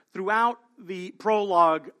throughout the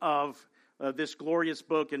prologue of this glorious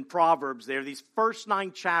book in Proverbs, there are these first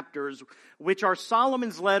 9 chapters, which are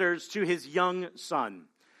Solomon's letters to his young son.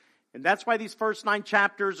 And that's why these first 9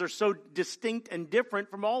 chapters are so distinct and different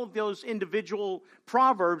from all of those individual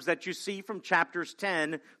proverbs that you see from chapters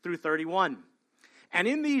 10 through 31. And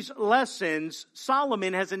in these lessons,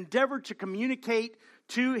 Solomon has endeavored to communicate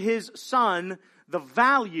to his son the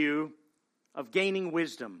value of gaining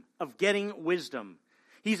wisdom, of getting wisdom.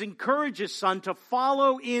 He's encouraged his son to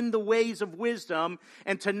follow in the ways of wisdom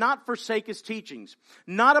and to not forsake his teachings,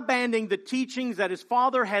 not abandoning the teachings that his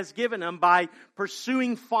father has given him by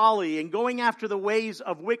pursuing folly and going after the ways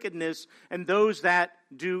of wickedness and those that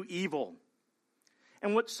do evil.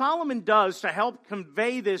 And what Solomon does to help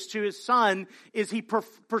convey this to his son is he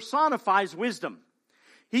personifies wisdom.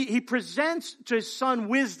 He presents to his son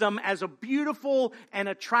wisdom as a beautiful and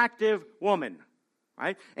attractive woman.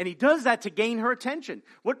 Right? And he does that to gain her attention.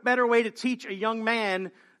 What better way to teach a young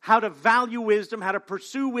man how to value wisdom, how to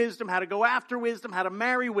pursue wisdom, how to go after wisdom, how to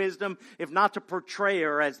marry wisdom, if not to portray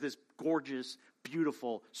her as this gorgeous,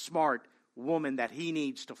 beautiful, smart woman that he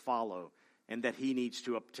needs to follow and that he needs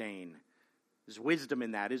to obtain. There's wisdom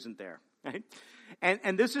in that, isn't there? Right?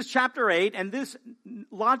 And this is chapter 8, and this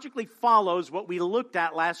logically follows what we looked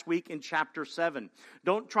at last week in chapter 7.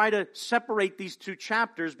 Don't try to separate these 2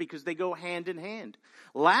 chapters because they go hand in hand.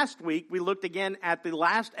 Last week, we looked again at the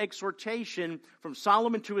last exhortation from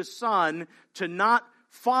Solomon to his son to not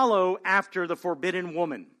follow after the forbidden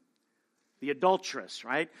woman, the adulteress,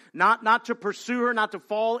 right? Not to pursue her, not to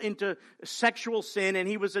fall into sexual sin. And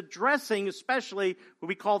he was addressing especially what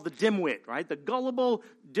we call the dimwit, right? The gullible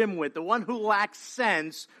dimwit, the one who lacks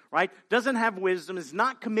sense, right? Doesn't have wisdom, is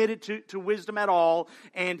not committed to wisdom at all,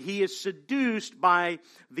 and he is seduced by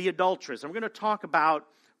the adulteress. And we're going to talk about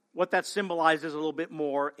what that symbolizes a little bit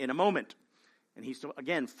more in a moment. And he's to,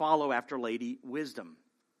 again, follow after Lady Wisdom.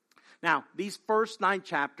 Now, these first 9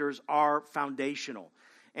 chapters are foundational.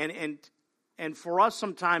 And for us,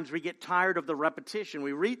 sometimes we get tired of the repetition.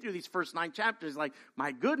 We read through these first 9 chapters like,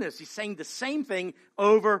 my goodness, he's saying the same thing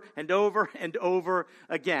over and over and over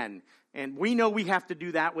again. And we know we have to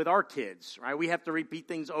do that with our kids, right? We have to repeat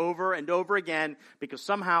things over and over again because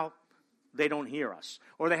somehow they don't hear us.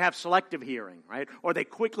 Or they have selective hearing, right? Or they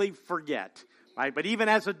quickly forget, right? But even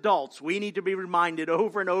as adults, we need to be reminded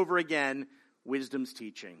over and over again, wisdom's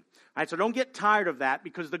teaching. All right, so don't get tired of that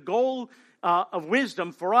because the goal of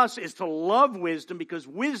wisdom for us is to love wisdom because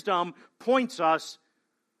wisdom points us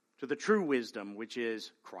to the true wisdom, which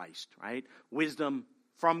is Christ, right? Wisdom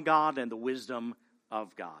from God and the wisdom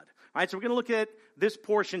of God. All right, so we're going to look at this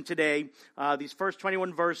portion today, these first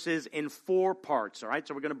 21 verses in 4 parts, all right?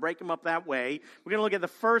 So we're going to break them up that way. We're going to look at the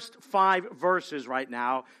first 5 verses right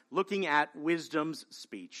now, looking at wisdom's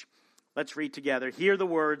speech. Let's read together. Hear the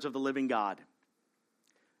words of the living God.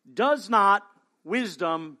 Does not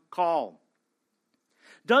wisdom call?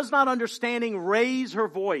 Does not understanding raise her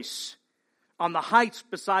voice? On the heights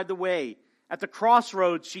beside the way, at the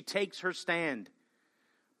crossroads she takes her stand.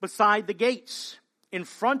 Beside the gates, in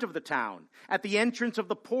front of the town, at the entrance of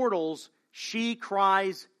the portals, she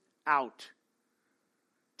cries out.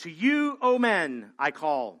 To you, O men, I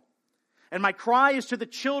call, and my cry is to the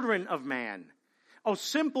children of man. O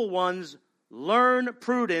simple ones, learn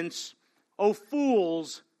prudence. O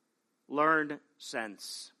fools, learn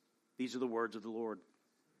sense. These are the words of the Lord.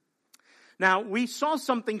 Now, we saw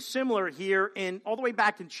something similar here all the way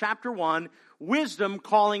back in chapter 1, wisdom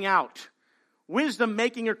calling out. Wisdom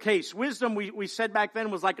making her case. Wisdom, we said back then,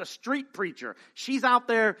 was like a street preacher. She's out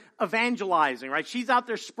there evangelizing, right? She's out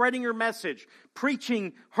there spreading her message,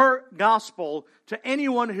 preaching her gospel to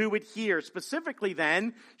anyone who would hear. Specifically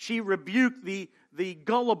then, she rebuked the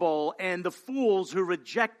gullible and the fools who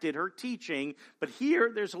rejected her teaching. But here,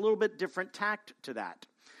 there's a little bit different tact to that.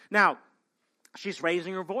 Now, she's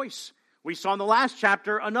raising her voice. We saw in the last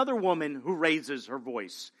chapter another woman who raises her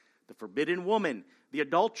voice. The forbidden woman, the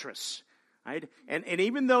adulteress. Right? And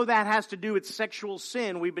even though that has to do with sexual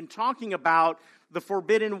sin, we've been talking about the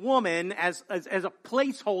forbidden woman as a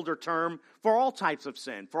placeholder term for all types of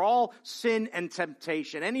sin, for all sin and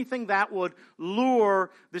temptation. Anything that would lure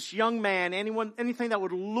this young man, anything that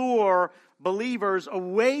would lure believers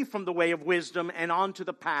away from the way of wisdom and onto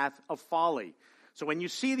the path of folly. So when you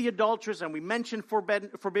see the adulteress and we mention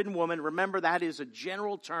forbidden woman, remember that is a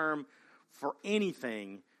general term for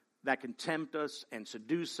anything that can tempt us and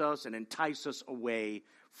seduce us and entice us away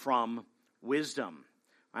from wisdom,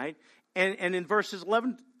 right? And in verses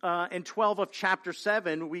 11 and 12 of chapter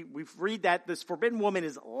 7, we read that this forbidden woman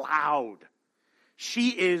is loud. She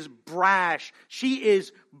is brash. She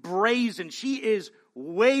is brazen. She is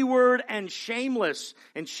wayward and shameless.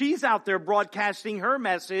 And she's out there broadcasting her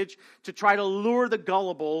message to try to lure the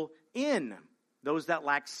gullible in, those that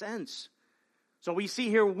lack sense. So we see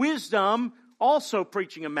here wisdom also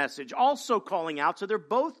preaching a message, also calling out. So they're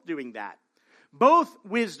both doing that. Both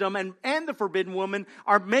wisdom and the forbidden woman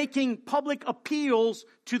are making public appeals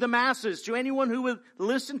to the masses, to anyone who would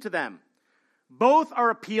listen to them. Both are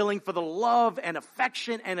appealing for the love and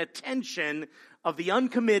affection and attention of the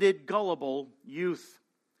uncommitted, gullible youth.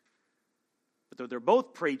 But though they're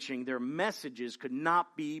both preaching, their messages could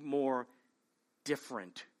not be more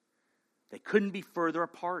different. They couldn't be further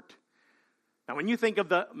apart. Now, when you think of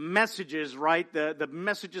the messages, right, the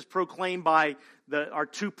messages proclaimed by our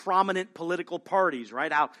two prominent political parties,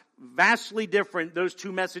 right, how vastly different those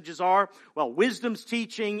two messages are. Well, wisdom's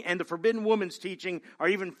teaching and the forbidden woman's teaching are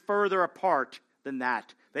even further apart than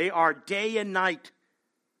that. They are day and night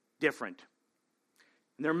different.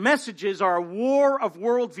 And their messages are a war of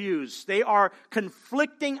worldviews. They are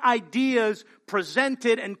conflicting ideas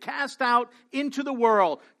presented and cast out into the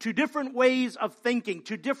world, to different ways of thinking,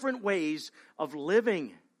 to different ways of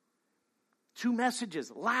living. Two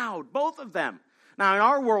messages, loud, both of them. Now, in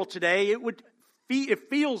our world today, it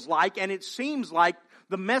feels like and it seems like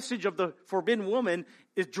the message of the forbidden woman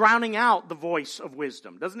is drowning out the voice of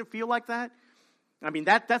wisdom. Doesn't it feel like that? I mean,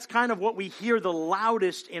 that's kind of what we hear the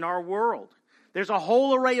loudest in our world. There's a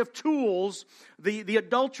whole array of tools the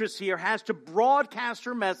adulteress here has to broadcast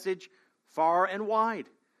her message far and wide.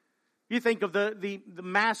 You think of the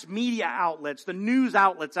mass media outlets, the news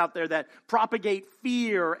outlets out there that propagate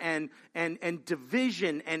fear and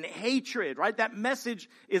division and hatred, right? That message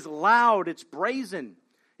is loud, it's brazen.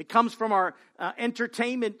 It comes from our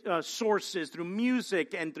entertainment sources through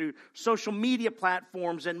music and through social media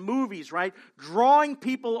platforms and movies, right? Drawing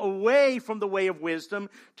people away from the way of wisdom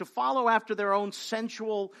to follow after their own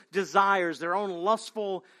sensual desires, their own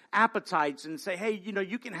lustful appetites, and say, hey,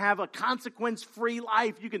 you can have a consequence-free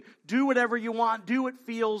life. You can do whatever you want, do what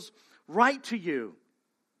feels right to you.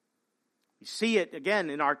 We see it, again,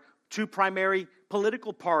 in our two primary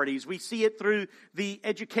political parties. We see it through the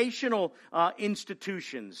educational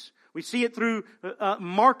institutions. We see it through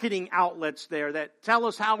marketing outlets there that tell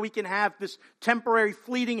us how we can have this temporary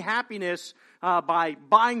fleeting happiness by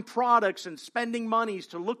buying products and spending monies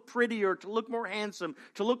to look prettier, to look more handsome,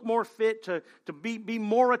 to look more fit, to be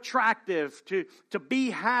more attractive, to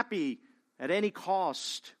be happy at any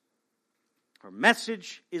cost. Her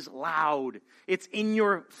message is loud. It's in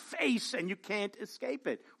your face and you can't escape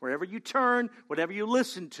it. Wherever you turn, whatever you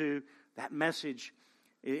listen to, that message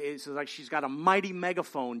is like she's got a mighty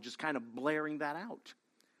megaphone just kind of blaring that out.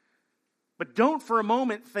 But don't for a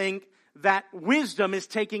moment think that wisdom is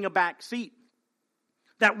taking a back seat.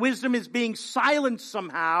 That wisdom is being silenced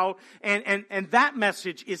somehow and that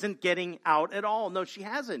message isn't getting out at all. No, she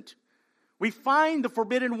hasn't. We find the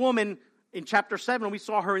forbidden woman in chapter 7, we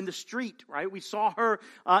saw her in the street, right? We saw her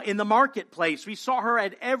in the marketplace. We saw her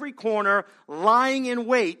at every corner lying in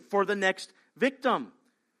wait for the next victim.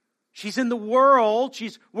 She's in the world.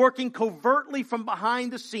 She's working covertly from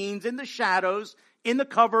behind the scenes, in the shadows, in the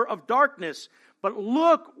cover of darkness. But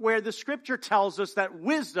look where the scripture tells us that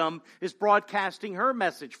wisdom is broadcasting her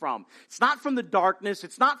message from. It's not from the darkness.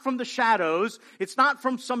 It's not from the shadows. It's not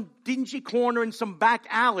from some dingy corner in some back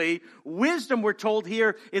alley. Wisdom, we're told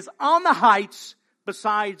here, is on the heights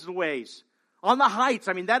besides the ways. On the heights,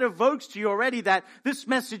 I mean, that evokes to you already that this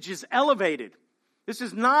message is elevated. This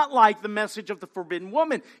is not like the message of the forbidden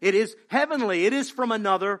woman. It is heavenly. It is from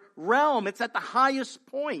another realm. It's at the highest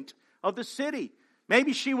point of the city.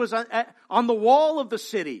 Maybe she was on the wall of the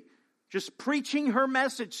city, just preaching her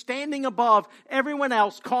message, standing above everyone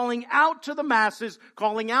else, calling out to the masses,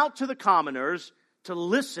 calling out to the commoners to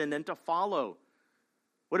listen and to follow.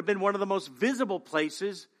 Would have been one of the most visible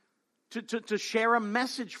places to share a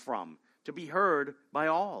message from, to be heard by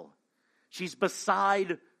all. She's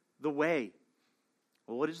beside the way.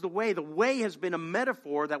 Well, what is the way? The way has been a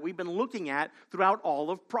metaphor that we've been looking at throughout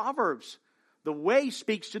all of Proverbs. The way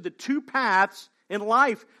speaks to the two paths in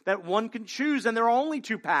life that one can choose, and there are only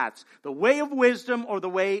two paths: the way of wisdom or the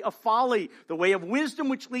way of folly. The way of wisdom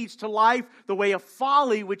which leads to life, the way of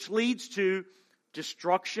folly which leads to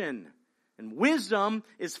destruction. And wisdom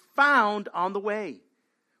is found on the way,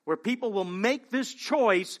 where people will make this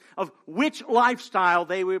choice of which lifestyle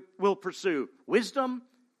they will pursue, wisdom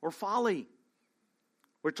or folly.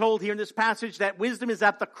 We're told here in this passage that wisdom is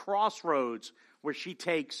at the crossroads where she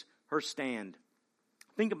takes her stand.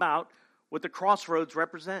 Think about what the crossroads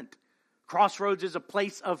represent. Crossroads is a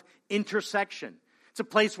place of intersection. It's a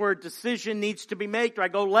place where a decision needs to be made. Do I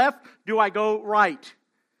go left? Do I go right?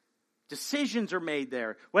 Decisions are made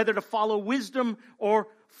there, whether to follow wisdom or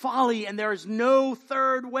folly, and there is no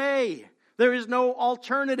third way. There is no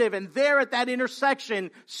alternative. And there at that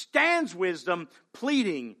intersection stands wisdom,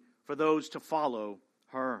 pleading for those to follow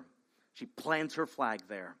her. She plants her flag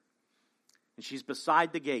there. And she's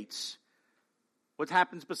beside the gates. What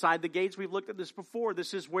happens beside the gates? We've looked at this before.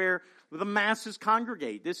 This is where the masses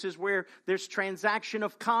congregate. This is where there's transaction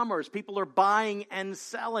of commerce. People are buying and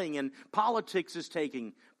selling, and politics is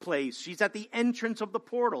taking place. She's at the entrance of the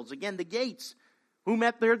portals. Again, the gates. Who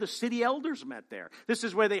met there? The city elders met there. This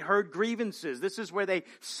is where they heard grievances. This is where they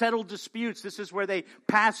settled disputes. This is where they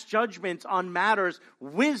passed judgments on matters.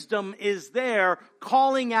 Wisdom is there,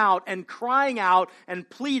 calling out and crying out and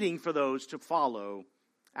pleading for those to follow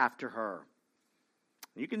after her.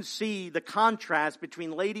 You can see the contrast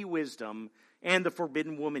between Lady Wisdom and the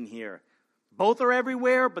forbidden woman here. Both are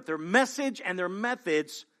everywhere, but their message and their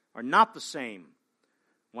methods are not the same.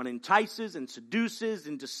 One entices and seduces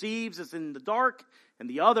and deceives as in the dark, and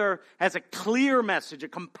the other has a clear message, a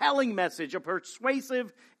compelling message, a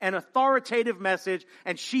persuasive and authoritative message,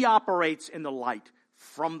 and she operates in the light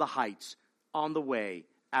from the heights, on the way,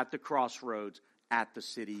 at the crossroads, at the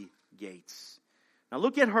city gates. Now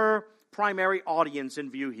look at her primary audience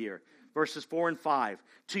in view here. Verses 4 and 5.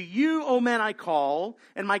 To you, O men, I call,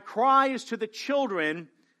 and my cry is to the children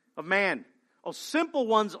of man. O simple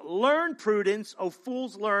ones, learn prudence. O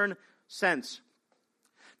fools, learn sense.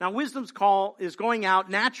 Now, wisdom's call is going out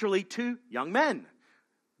naturally to young men.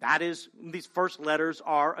 That is, these first letters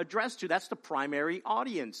are addressed to. That's the primary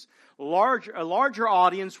audience. A larger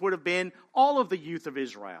audience would have been all of the youth of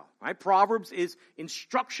Israel. Right? Proverbs is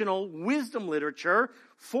instructional wisdom literature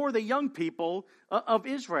for the young people of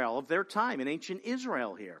Israel, of their time, in ancient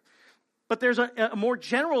Israel here. But there's a more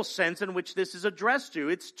general sense in which this is addressed to.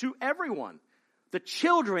 It's to everyone. The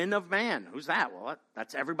children of man. Who's that? Well,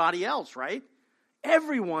 that's everybody else, right?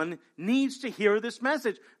 Everyone needs to hear this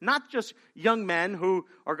message. Not just young men who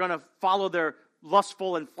are going to follow their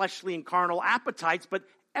lustful and fleshly and carnal appetites, but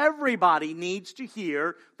everybody needs to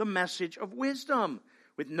hear the message of wisdom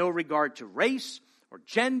with no regard to race or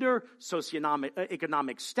gender,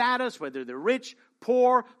 socioeconomic status, whether they're rich,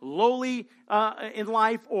 poor, lowly in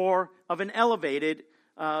life, or of an elevated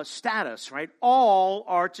status, right? All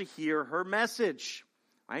are to hear her message.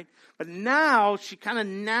 Right? But now she kind of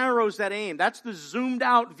narrows that aim. That's the zoomed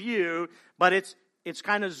out view, but it's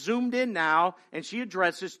kind of zoomed in now, and she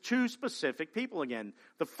addresses two specific people again.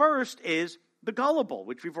 The first is the gullible,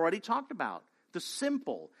 which we've already talked about. The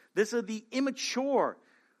simple. This is the immature.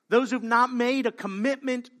 Those who've not made a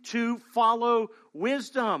commitment to follow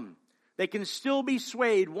wisdom. They can still be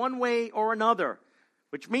swayed one way or another,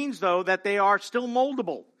 which means, though, that they are still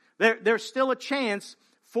moldable. There's still a chance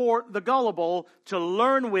for the gullible to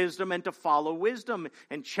learn wisdom and to follow wisdom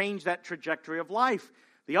and change that trajectory of life.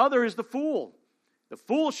 The other is the fool. The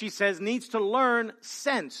fool, she says, needs to learn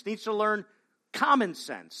sense, needs to learn common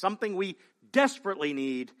sense, something we desperately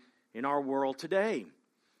need in our world today.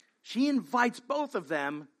 She invites both of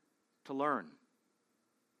them to learn,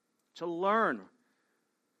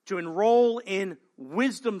 to enroll in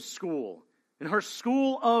wisdom school, in her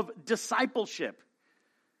school of discipleship.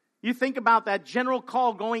 You think about that general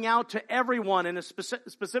call going out to everyone, and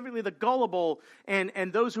specifically the gullible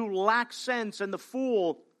and those who lack sense and the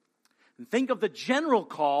fool. And think of the general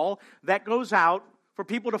call that goes out for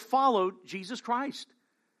people to follow Jesus Christ.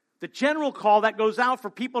 The general call that goes out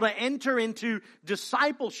for people to enter into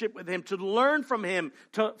discipleship with Him, to learn from Him,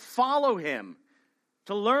 to follow Him,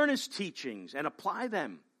 to learn His teachings and apply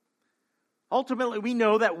them. Ultimately, we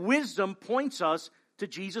know that wisdom points us to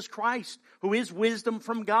Jesus Christ, who is wisdom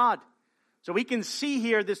from God. So we can see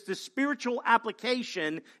here this spiritual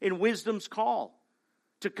application in wisdom's call.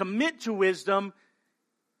 To commit to wisdom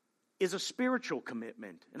is a spiritual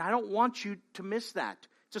commitment. And I don't want you to miss that.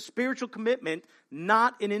 It's a spiritual commitment,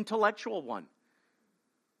 not an intellectual one.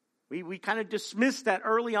 We kind of dismissed that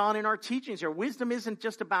early on in our teachings here. Wisdom isn't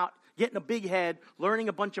just about getting a big head, learning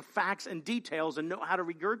a bunch of facts and details, and know how to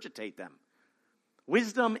regurgitate them.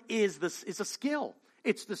 Wisdom is a skill.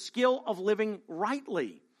 It's the skill of living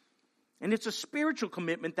rightly. And it's a spiritual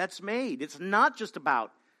commitment that's made. It's not just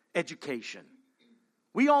about education.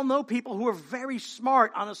 We all know people who are very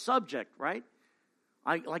smart on a subject, right?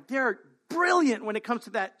 Like they're brilliant when it comes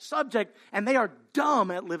to that subject, and they are dumb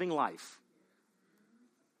at living life.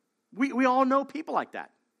 We all know people like that.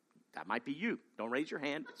 That might be you. Don't raise your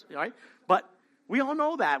hand, right? But we all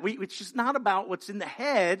know that. It's just not about what's in the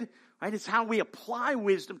head, right? It's how we apply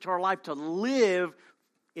wisdom to our life to live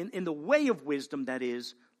in the way of wisdom that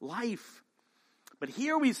is life. But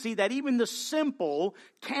here we see that even the simple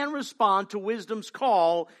can respond to wisdom's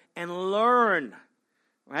call and learn.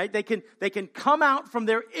 Right? They can come out from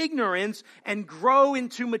their ignorance and grow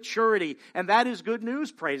into maturity. And that is good news,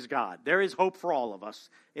 praise God. There is hope for all of us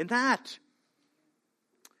in that.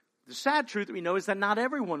 The sad truth that we know is that not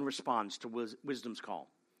everyone responds to wisdom's call.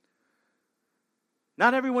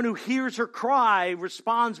 Not everyone who hears her cry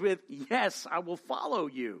responds with, yes, I will follow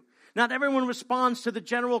you. Not everyone responds to the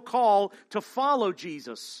general call to follow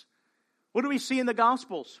Jesus. What do we see in the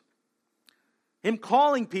Gospels? Him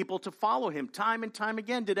calling people to follow him time and time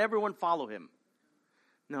again. Did everyone follow him?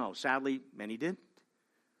 No, sadly, many didn't.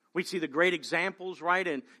 We see the great examples, right,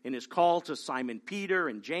 in his call to Simon Peter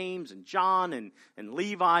and James and John and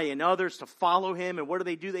Levi and others to follow him. And what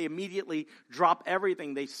do? They immediately drop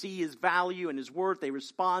everything. They see his value and his worth. They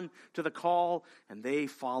respond to the call and they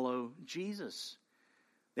follow Jesus.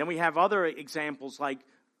 Then we have other examples like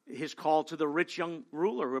his call to the rich young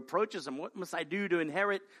ruler who approaches him. What must I do to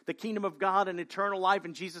inherit the kingdom of God and eternal life?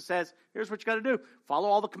 And Jesus says, here's what you got to do. Follow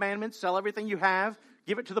all the commandments, sell everything you have,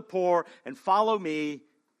 give it to the poor, and follow me.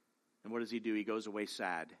 And what does he do? He goes away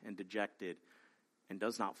sad and dejected and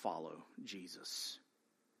does not follow Jesus.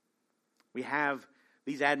 We have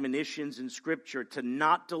these admonitions in Scripture to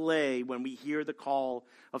not delay when we hear the call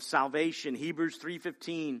of salvation. Hebrews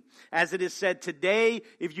 3:15, as it is said, today,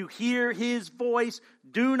 if you hear his voice,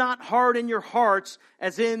 do not harden your hearts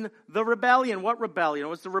as in the rebellion. What rebellion? It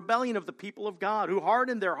was the rebellion of the people of God who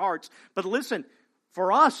hardened their hearts. But listen,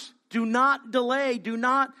 for us, do not delay, do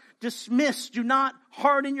not dismiss, do not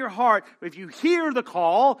harden your heart. If you hear the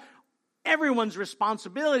call, everyone's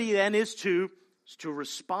responsibility then is to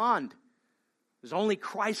respond. Because only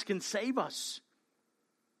Christ can save us.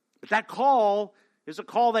 But that call is a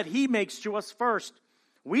call that he makes to us first.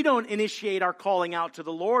 We don't initiate our calling out to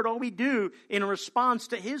the Lord. All we do in response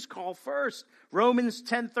to his call first. Romans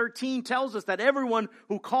 10:13 tells us that everyone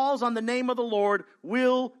who calls on the name of the Lord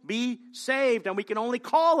will be saved. And we can only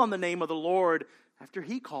call on the name of the Lord after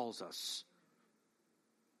he calls us.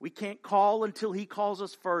 We can't call until he calls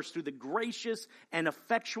us first through the gracious and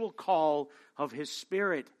effectual call of his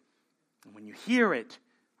Spirit. And when you hear it,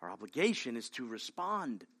 our obligation is to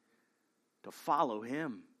respond, to follow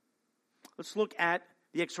him. Let's look at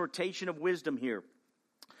the exhortation of wisdom here.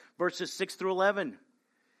 Verses 6 through 11.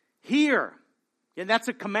 Hear, and that's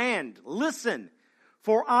a command. Listen,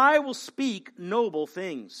 for I will speak noble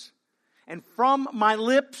things, and from my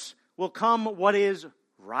lips will come what is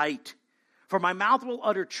right. For my mouth will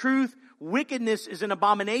utter truth. Wickedness is an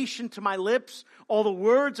abomination to my lips. All the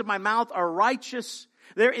words of my mouth are righteous.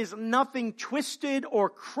 There is nothing twisted or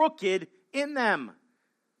crooked in them.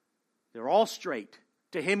 They're all straight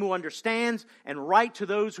to him who understands and right to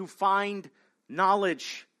those who find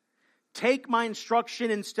knowledge. Take my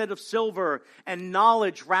instruction instead of silver and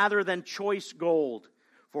knowledge rather than choice gold.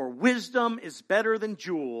 For wisdom is better than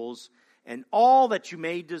jewels, and all that you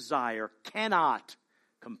may desire cannot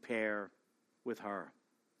compare with her.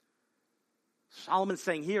 Solomon's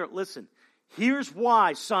saying here, listen, here's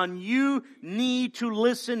why, son, you need to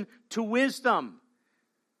listen to wisdom.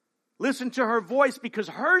 Listen to her voice because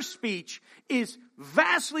her speech is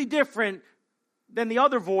vastly different than the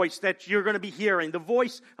other voice that you're going to be hearing. The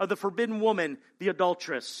voice of the forbidden woman, the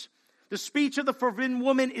adulteress. The speech of the forbidden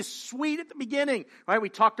woman is sweet at the beginning, right? We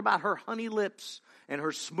talked about her honey lips and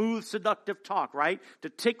her smooth, seductive talk, right? To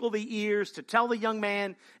tickle the ears, to tell the young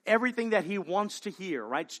man everything that he wants to hear,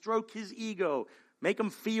 right? Stroke his ego, make him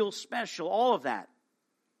feel special, all of that.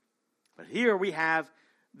 But here we have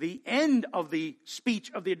the end of the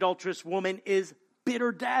speech of the adulterous woman is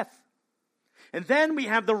bitter death. And then we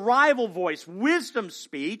have the rival voice, wisdom's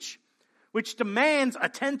speech, which demands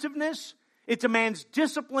attentiveness. It demands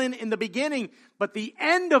discipline in the beginning. But the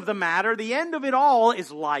end of the matter, the end of it all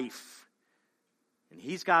is life. And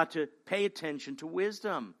he's got to pay attention to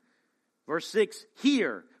wisdom. Verse 6,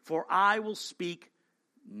 hear, for I will speak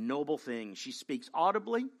noble things. She speaks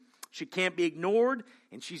audibly. She can't be ignored.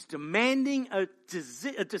 And she's demanding a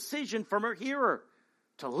decision from her hearer.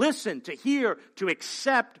 To listen, to hear, to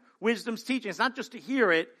accept wisdom's teaching. It's not just to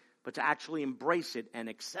hear it, but to actually embrace it and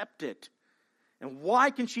accept it. And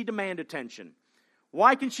why can she demand attention?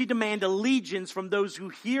 Why can she demand allegiance from those who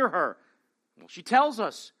hear her? Well, she tells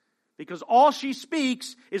us, because all she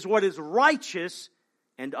speaks is what is righteous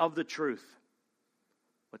and of the truth.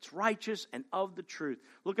 What's righteous and of the truth.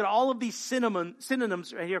 Look at all of these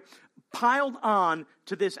synonyms right here piled on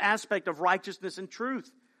to this aspect of righteousness and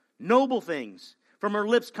truth. Noble things. From her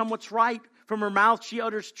lips come what's right. From her mouth she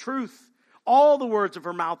utters truth. All the words of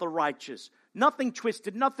her mouth are righteous. Nothing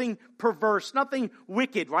twisted, nothing perverse, nothing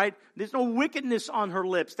wicked, right? There's no wickedness on her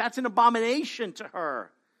lips. That's an abomination to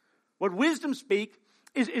her. What wisdom speaks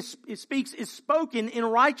is spoken in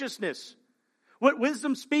righteousness. What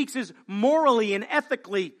wisdom speaks is morally and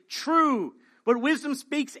ethically true. What wisdom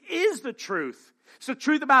speaks is the truth. It's the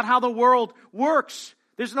truth about how the world works.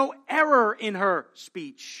 There's no error in her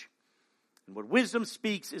speech. And what wisdom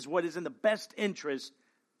speaks is what is in the best interest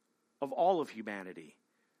of all of humanity.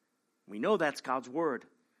 We know that's God's word.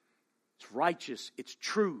 It's righteous, it's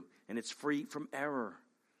true, and it's free from error.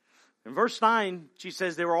 In verse 9, she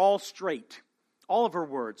says they were all straight. All of her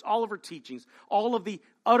words, all of her teachings, all of the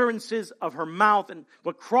utterances of her mouth, and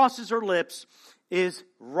what crosses her lips is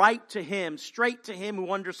right to him, straight to him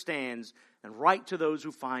who understands, and right to those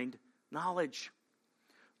who find knowledge.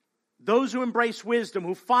 Those who embrace wisdom,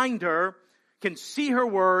 who find her, can see her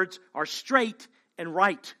words are straight and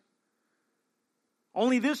right.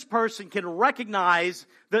 Only this person can recognize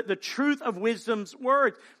the truth of wisdom's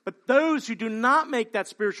words. But those who do not make that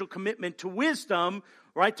spiritual commitment to wisdom,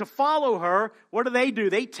 right, to follow her, what do?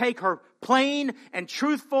 They take her plain and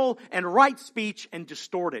truthful and right speech and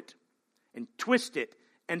distort it and twist it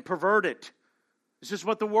and pervert it. This is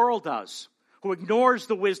what the world does, who ignores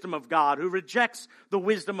the wisdom of God, who rejects the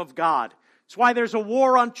wisdom of God. It's why there's a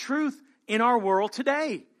war on truth in our world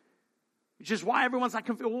today. Which is why everyone's like,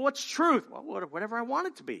 well, what's truth? Well, whatever I want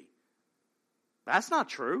it to be. That's not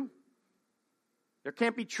true. There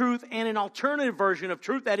can't be truth and an alternative version of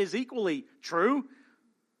truth that is equally true.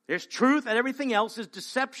 There's truth and everything else is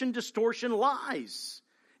deception, distortion, lies.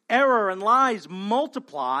 Error and lies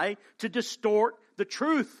multiply to distort the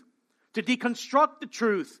truth, to deconstruct the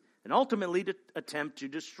truth, and ultimately to attempt to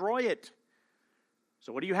destroy it.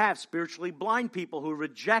 So what do you have? Spiritually blind people who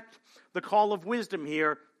reject the call of wisdom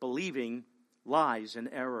here, believing lies and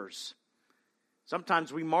errors.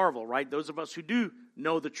 Sometimes we marvel, right? Those of us who do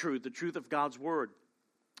know the truth of God's word,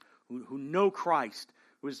 who know Christ,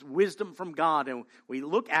 who is wisdom from God, and we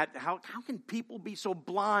look at how can people be so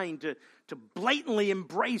blind to blatantly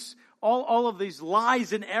embrace all of these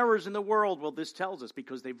lies and errors in the world? Well, this tells us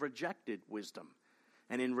because they've rejected wisdom.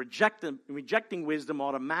 And in rejecting wisdom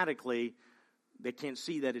automatically, they can't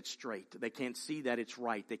see that it's straight. They can't see that it's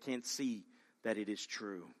right. They can't see that it is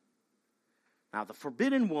true. Now, the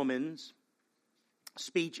forbidden woman's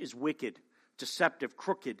speech is wicked, deceptive,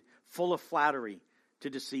 crooked, full of flattery to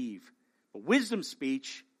deceive. But wisdom's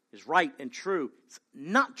speech is right and true. It's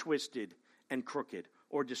not twisted and crooked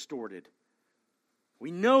or distorted.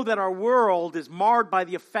 We know that our world is marred by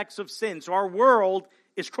the effects of sin. So our world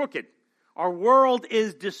is crooked. Our world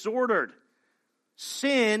is disordered.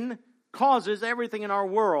 Sin causes everything in our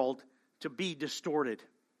world to be distorted.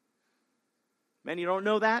 Many don't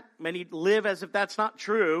know that. Many live as if that's not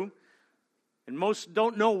true. And most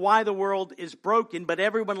don't know why the world is broken, but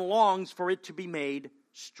everyone longs for it to be made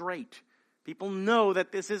straight. People know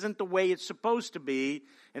that this isn't the way it's supposed to be,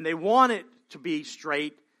 and they want it to be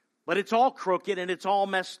straight, but it's all crooked and it's all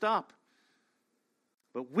messed up.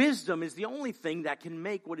 But wisdom is the only thing that can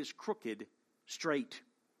make what is crooked straight.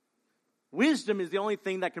 Wisdom is the only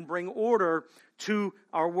thing that can bring order to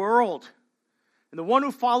our world. And the one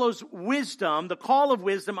who follows wisdom, the call of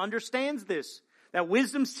wisdom, understands this. That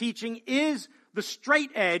wisdom's teaching is the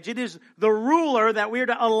straight edge. It is the ruler that we're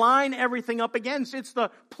to align everything up against. It's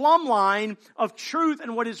the plumb line of truth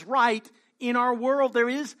and what is right in our world. There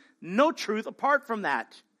is no truth apart from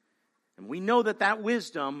that. And we know that that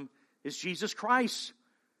wisdom is Jesus Christ.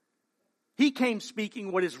 He came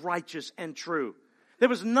speaking what is righteous and true. There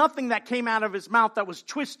was nothing that came out of his mouth that was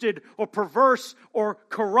twisted or perverse or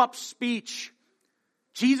corrupt speech.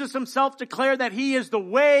 Jesus himself declared that he is the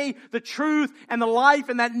way, the truth, and the life,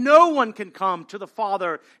 and that no one can come to the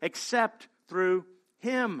Father except through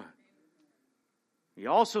him. He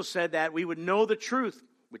also said that we would know the truth,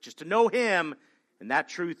 which is to know him, and that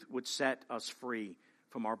truth would set us free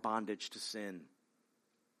from our bondage to sin.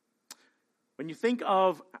 When you think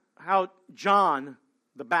of how John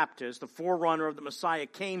the Baptist, the forerunner of the Messiah,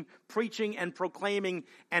 came preaching and proclaiming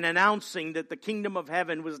and announcing that the kingdom of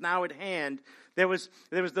heaven was now at hand, there was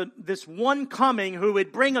this one coming who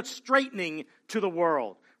would bring a straightening to the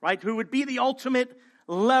world, right? Who would be the ultimate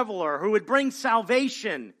leveler, who would bring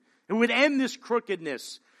salvation, who would end this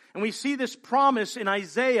crookedness. And we see this promise in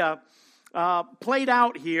Isaiah played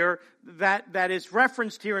out here that is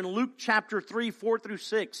referenced here in Luke chapter 3, 4 through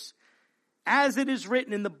 6. As it is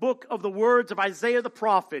written in the book of the words of Isaiah the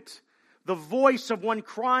prophet, the voice of one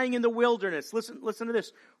crying in the wilderness. Listen to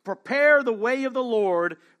this. Prepare the way of the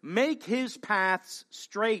Lord, make his paths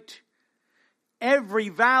straight. Every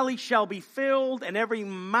valley shall be filled, and every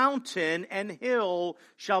mountain and hill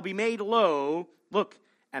shall be made low. Look,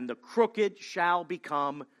 and the crooked shall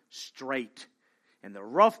become straight, and the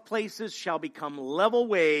rough places shall become level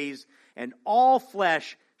ways, and all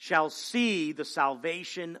flesh shall see the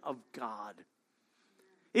salvation of God.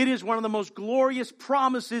 It is one of the most glorious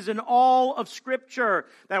promises in all of Scripture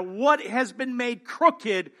that what has been made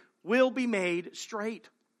crooked will be made straight.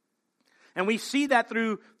 And we see that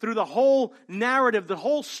through the whole narrative, the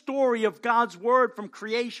whole story of God's Word, from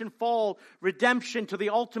creation, fall, redemption, to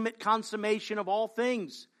the ultimate consummation of all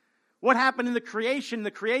things. What happened in the creation? In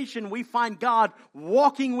the creation, we find God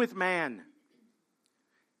walking with man.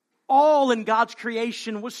 All in God's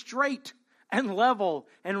creation was straight and level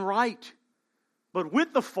and right. But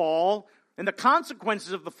with the fall and the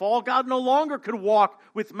consequences of the fall, God no longer could walk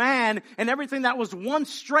with man, and everything that was once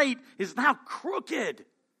straight is now crooked.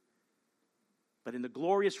 But in the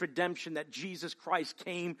glorious redemption that Jesus Christ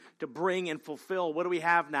came to bring and fulfill, what do we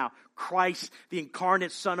have now? Christ, the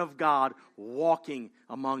incarnate Son of God, walking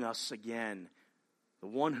among us again. The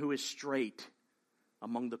one who is straight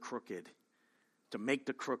among the crooked, to make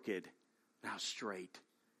the crooked now straight.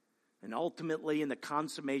 And ultimately, in the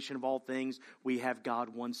consummation of all things, we have God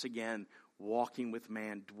once again walking with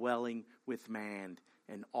man, dwelling with man,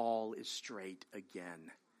 and all is straight again.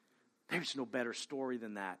 There's no better story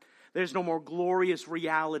than that. There's no more glorious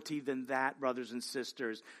reality than that, brothers and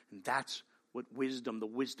sisters. And that's what wisdom, the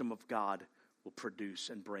wisdom of God, will produce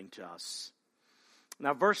and bring to us.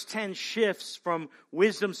 Now, verse 10 shifts from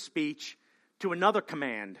wisdom speech to another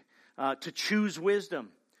command, to choose wisdom.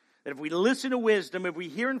 That if we listen to wisdom, if we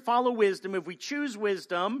hear and follow wisdom, if we choose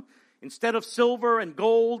wisdom, instead of silver and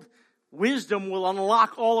gold, wisdom will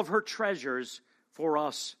unlock all of her treasures for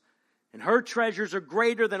us. And her treasures are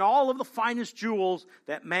greater than all of the finest jewels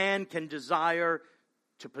that man can desire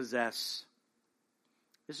to possess.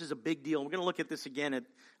 This is a big deal. We're going to look at this again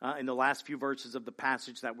in the last few verses of the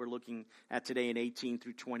passage that we're looking at today in 18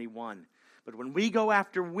 through 21. But when we go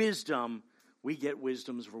after wisdom, we get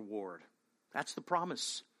wisdom's reward. That's the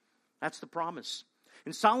promise. That's the promise.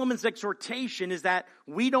 And Solomon's exhortation is that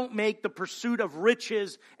we don't make the pursuit of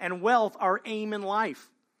riches and wealth our aim in life.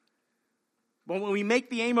 But when we make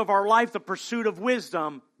the aim of our life the pursuit of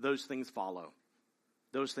wisdom, those things follow.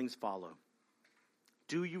 Those things follow.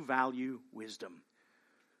 Do you value wisdom?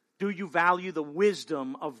 Do you value the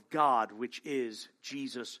wisdom of God, which is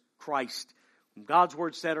Jesus Christ? In God's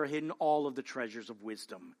word said are hidden all of the treasures of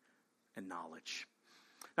wisdom and knowledge.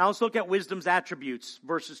 Now let's look at wisdom's attributes,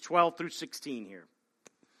 verses 12 through 16 here.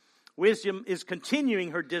 Wisdom is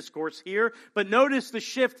continuing her discourse here, but notice the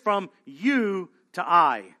shift from you to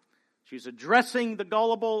I. She's addressing the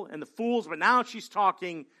gullible and the fools, but now she's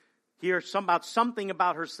talking here about something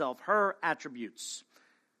about herself, her attributes.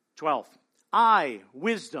 12. I,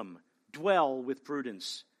 wisdom, dwell with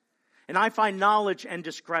prudence, and I find knowledge and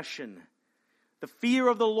discretion. The fear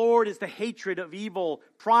of the Lord is the hatred of evil,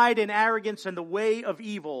 pride and arrogance and the way of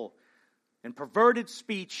evil, and perverted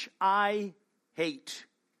speech I hate.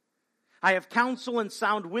 I have counsel and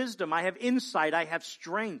sound wisdom. I have insight. I have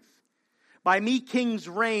strength. By me kings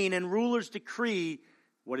reign and rulers decree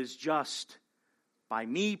what is just. By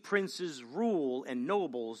me princes rule and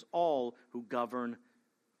nobles all who govern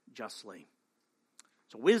justly.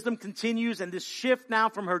 So wisdom continues, and this shift now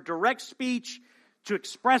from her direct speech to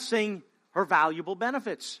expressing her valuable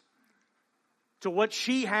benefits, to what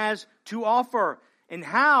she has to offer, and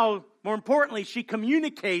how, more importantly, she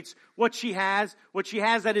communicates what she has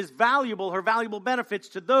that is valuable, her valuable benefits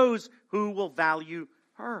to those who will value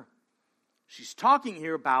her. She's talking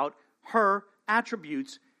here about her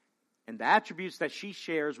attributes and the attributes that she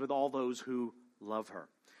shares with all those who love her.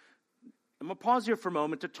 I'm going to pause here for a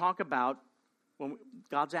moment to talk about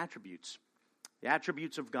God's attributes, the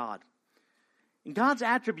attributes of God. And God's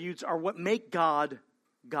attributes are what make God,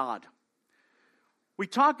 God. We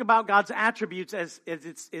talk about God's attributes as if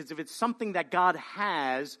it's something that God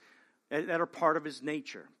has that are part of his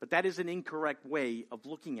nature. But that is an incorrect way of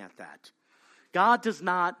looking at that. God does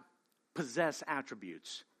not possess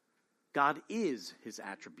attributes. God is his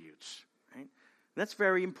attributes. Right? And that's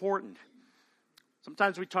very important.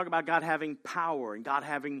 Sometimes we talk about God having power and God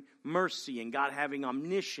having mercy and God having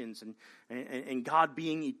omniscience and God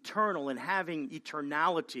being eternal and having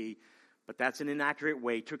eternality. But that's an inaccurate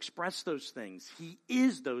way to express those things. He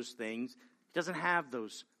is those things. He doesn't have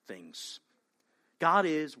those things. God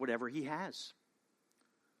is whatever he has.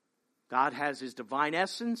 God has his divine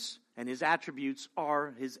essence, and his attributes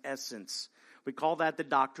are his essence. We call that the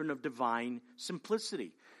doctrine of divine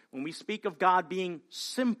simplicity. When we speak of God being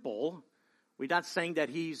simple, we're not saying that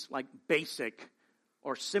he's like basic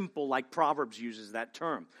or simple, like Proverbs uses that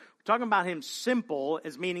term. We're talking about him simple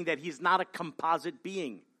as meaning that he's not a composite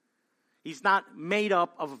being. He's not made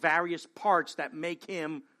up of various parts that make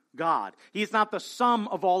him God. He's not the sum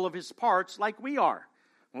of all of his parts like we are.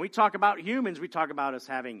 When we talk about humans, we talk about us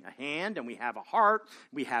having a hand, and we have a heart,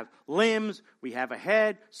 we have limbs, we have a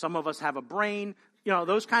head, some of us have a brain,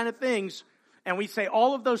 those kind of things. And we say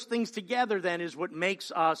all of those things together then is what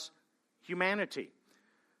makes us humanity.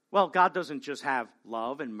 Well, God doesn't just have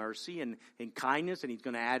love and mercy and kindness, and he's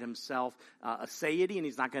going to add himself aseity, and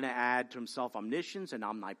he's not going to add to himself omniscience and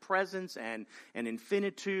omnipresence and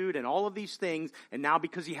infinitude and all of these things. And now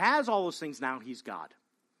because he has all those things, now he's God.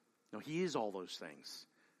 No, he is all those things.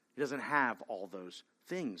 He doesn't have all those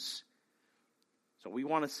things. So we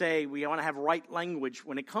want to have right language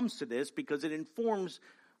when it comes to this, because it informs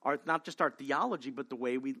not just our theology, but the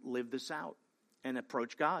way we live this out and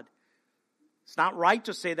approach God. It's not right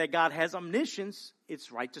to say that God has omniscience.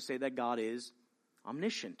 It's right to say that God is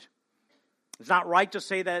omniscient. It's not right to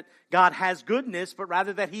say that God has goodness, but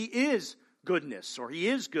rather that he is goodness, or he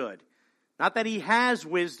is good. Not that he has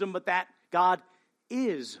wisdom, but that God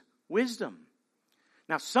is wisdom.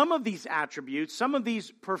 Now, some of these attributes, some of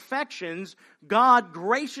these perfections, God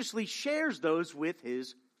graciously shares those with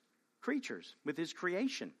his creatures, with his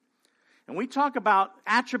creation. And we talk about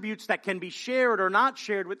attributes that can be shared or not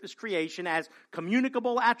shared with this creation as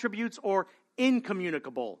communicable attributes or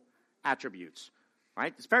incommunicable attributes.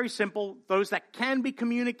 Right? It's very simple. Those that can be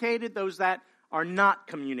communicated, those that are not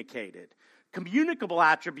communicated. Communicable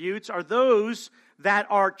attributes are those that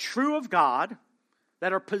are true of God,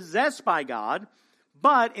 that are possessed by God,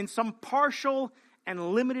 but in some partial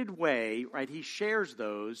and limited way, right, he shares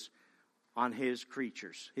those on his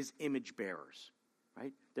creatures, his image bearers.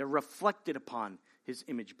 Right? They're reflected upon his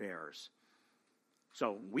image bearers.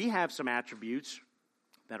 So we have some attributes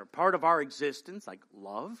that are part of our existence, like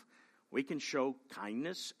love. We can show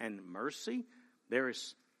kindness and mercy. There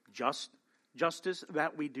is justice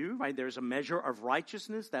that we do, right? There's a measure of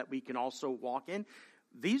righteousness that we can also walk in.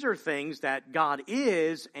 These are things that God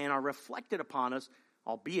is and are reflected upon us,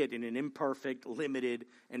 albeit in an imperfect, limited,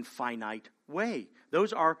 and finite way.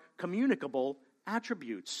 Those are communicable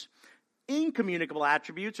attributes. Incommunicable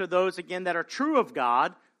attributes are those, again, that are true of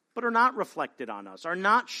God, but are not reflected on us, are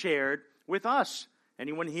not shared with us.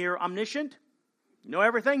 Anyone here omniscient? You know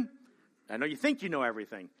everything? I know you think you know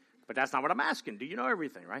everything, but that's not what I'm asking. Do you know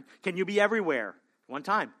everything, right? Can you be everywhere one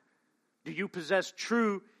time? Do you possess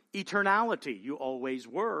true eternality? You always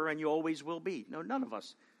were and you always will be. No, none of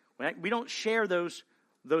us. We don't share those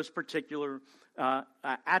particular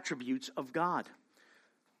attributes of God.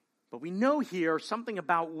 But we know here something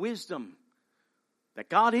about wisdom, that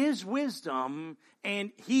God is wisdom,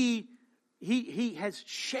 and he has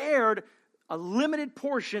shared a limited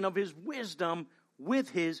portion of his wisdom with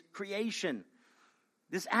his creation.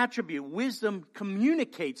 This attribute, wisdom,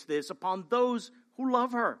 communicates this upon those who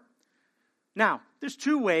love her. Now, there's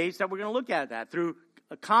two ways that we're going to look at that, through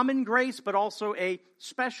a common grace, but also a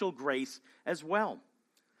special grace as well.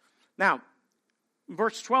 Now, in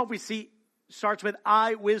verse 12 we see starts with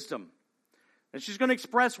I, wisdom. And she's going to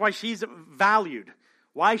express why she's valued,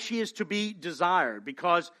 why she is to be desired,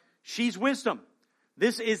 because she's wisdom.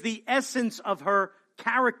 This is the essence of her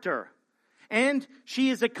character. And she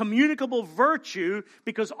is a communicable virtue,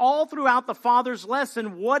 because all throughout the Father's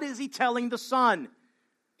lesson, what is he telling the Son?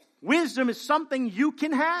 Wisdom is something you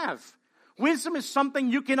can have. Wisdom is something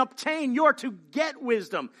you can obtain. You are to get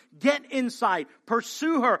wisdom, get insight,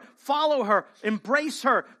 pursue her, follow her, embrace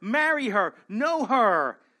her, marry her, know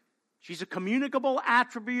her. She's a communicable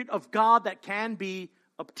attribute of God that can be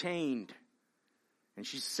obtained. And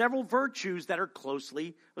she's several virtues that are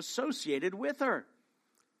closely associated with her.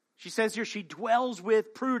 She says here she dwells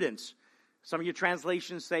with prudence. Some of your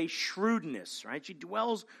translations say shrewdness, right? She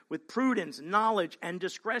dwells with prudence, knowledge, and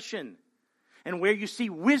discretion. And where you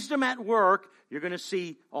see wisdom at work, you're going to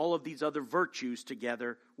see all of these other virtues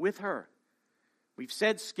together with her. We've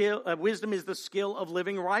said wisdom is the skill of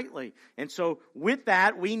living rightly. And so with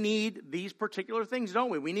that, we need these particular things,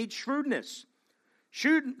 don't we? We need shrewdness.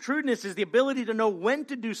 Shrewdness is the ability to know when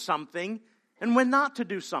to do something and when not to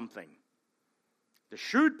do something. The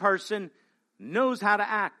shrewd person knows how to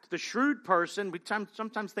act. The shrewd person, we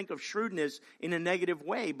sometimes think of shrewdness in a negative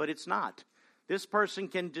way, but it's not. This person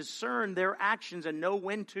can discern their actions and know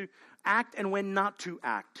when to act and when not to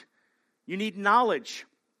act. You need knowledge.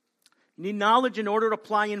 You need knowledge in order to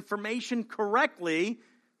apply information correctly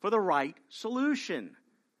for the right solution.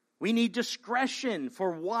 We need discretion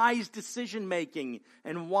for wise decision making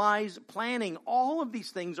and wise planning. All of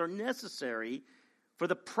these things are necessary for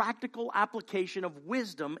the practical application of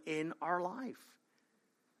wisdom in our life.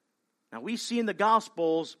 Now we see in the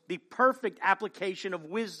Gospels the perfect application of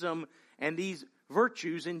wisdom and these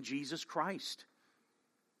virtues in Jesus Christ.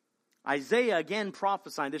 Isaiah again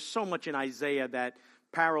prophesying. There's so much in Isaiah that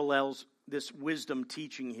parallels this wisdom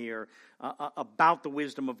teaching here about the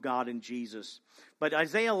wisdom of God in Jesus. But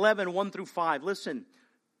Isaiah 11, 1 through 5, listen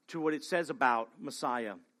to what it says about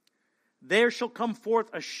Messiah. There shall come forth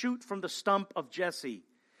a shoot from the stump of Jesse,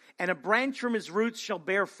 and a branch from his roots shall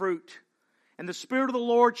bear fruit. And the Spirit of the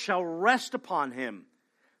Lord shall rest upon him.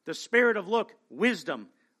 The Spirit of, look, wisdom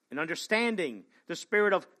and understanding. The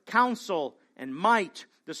Spirit of counsel and might.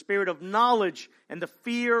 The Spirit of knowledge and the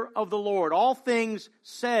fear of the Lord. All things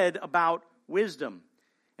said about wisdom.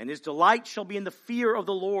 And his delight shall be in the fear of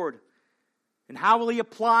the Lord. And how will he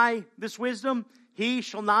apply this wisdom? He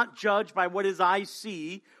shall not judge by what his eyes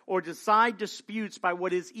see, or decide disputes by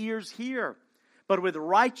what his ears hear. But with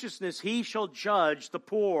righteousness he shall judge the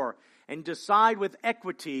poor, and decide with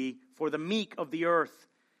equity for the meek of the earth.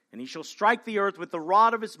 And he shall strike the earth with the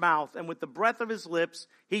rod of his mouth, and with the breath of his lips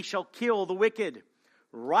he shall kill the wicked.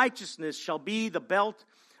 Righteousness shall be the belt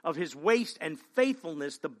of his waist, and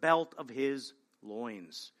faithfulness the belt of his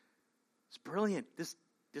loins. It's brilliant. This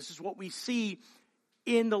is what we see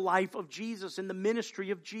in the life of Jesus, in the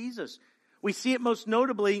ministry of Jesus. We see it most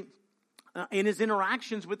notably in his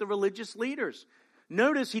interactions with the religious leaders.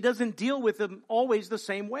 Notice he doesn't deal with them always the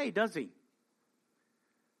same way, does he?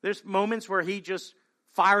 There's moments where he just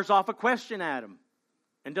fires off a question at them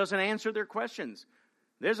and doesn't answer their questions.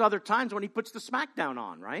 There's other times when he puts the smackdown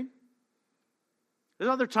on, right? There's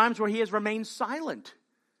other times where he has remained silent.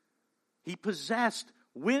 He possessed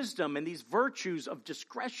wisdom and these virtues of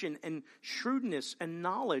discretion and shrewdness and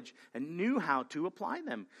knowledge, and knew how to apply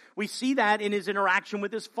them. We see that in his interaction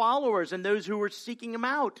with his followers and those who were seeking him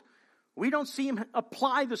out. We don't see him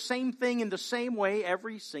apply the same thing in the same way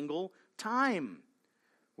every single time.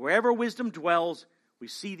 Wherever wisdom dwells, we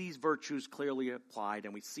see these virtues clearly applied,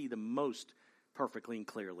 and we see them most perfectly and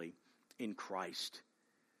clearly in Christ.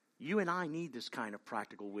 You and I need this kind of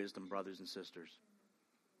practical wisdom, brothers and sisters.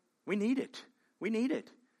 We need it. We need it.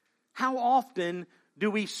 How often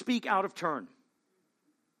do we speak out of turn?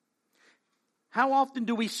 How often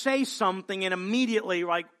do we say something and immediately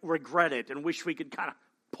regret it and wish we could kind of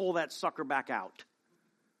pull that sucker back out?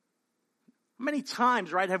 How many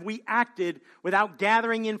times, have we acted without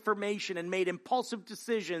gathering information and made impulsive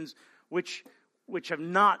decisions which have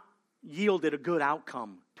not yielded a good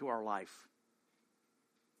outcome to our life?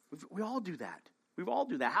 We all do that. We all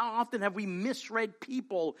do that. How often have we misread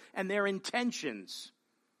people and their intentions?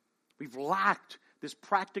 We've lacked this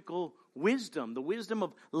practical wisdom, the wisdom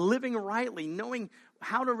of living rightly, knowing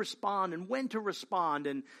how to respond and when to respond,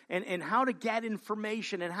 and how to get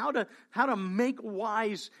information, and how to make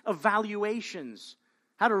wise evaluations,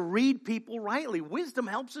 how to read people rightly. Wisdom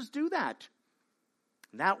helps us do that.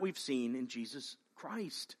 And that we've seen in Jesus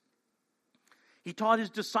Christ. He taught his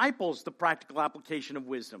disciples the practical application of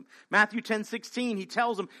wisdom. Matthew 10:16, he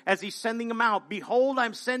tells them as he's sending them out, "Behold,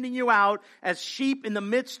 I'm sending you out as sheep in the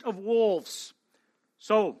midst of wolves."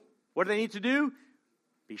 So, what do they need to do?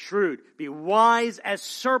 Be shrewd, be wise as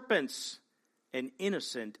serpents, and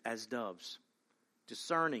innocent as doves.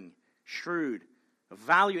 Discerning, shrewd.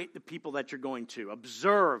 Evaluate the people that you're going to.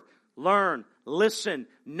 Observe, learn, listen,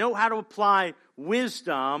 know how to apply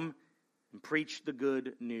wisdom, and preach the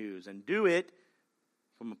good news. And do it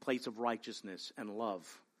from a place of righteousness and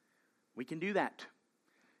love. We can do that.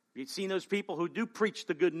 You've seen those people who do preach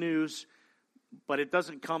the good news, but they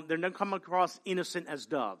don't come across innocent as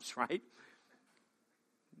doves, right?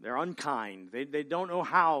 They're unkind. They don't know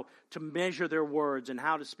how to measure their words and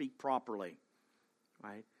how to speak properly,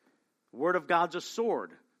 right? The word of God's a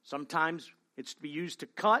sword. Sometimes it's to be used to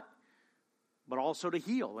cut, but also to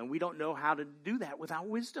heal. And we don't know how to do that without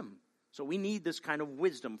wisdom. So we need this kind of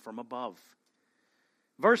wisdom from above.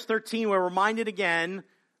 Verse 13, we're reminded again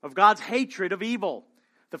of God's hatred of evil.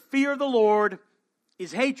 The fear of the Lord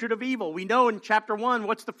is hatred of evil. We know in chapter 1,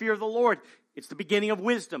 what's the fear of the Lord? It's the beginning of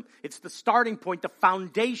wisdom. It's the starting point, the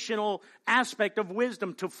foundational aspect of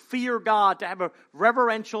wisdom, to fear God, to have a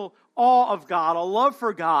reverential awe of God, a love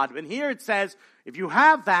for God. And here it says, if you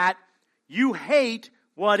have that, you hate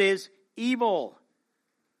what is evil.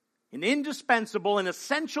 An indispensable and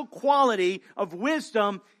essential quality of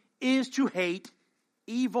wisdom is to hate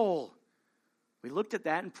evil. We looked at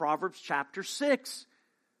that in Proverbs chapter 6.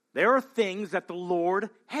 There are things that the Lord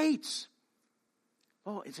hates.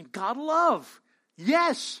 Oh, isn't God love?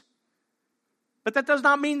 Yes. But that does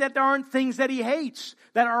not mean that there aren't things that he hates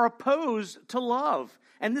that are opposed to love.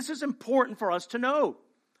 And this is important for us to know.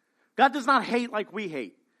 God does not hate like we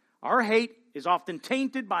hate. Our hate is often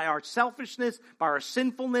tainted by our selfishness, by our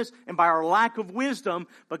sinfulness, and by our lack of wisdom.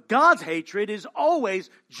 But God's hatred is always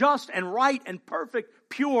just and right and perfect,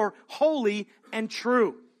 pure, holy, and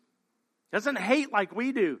true. He doesn't hate like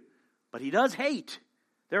we do, but he does hate.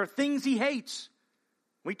 There are things he hates.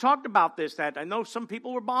 We talked about this, that I know some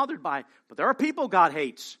people were bothered by, but there are people God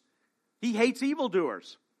hates. He hates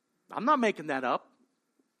evildoers. I'm not making that up.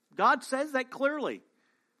 God says that clearly.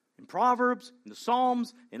 In Proverbs, in the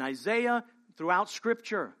Psalms, in Isaiah, throughout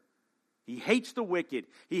Scripture. He hates the wicked.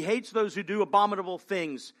 He hates those who do abominable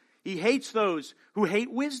things. He hates those who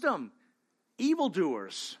hate wisdom.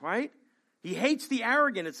 Evildoers, right? He hates the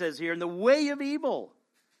arrogant, it says here, in the way of evil.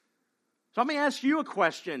 So let me ask you a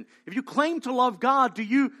question. If you claim to love God, do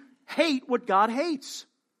you hate what God hates?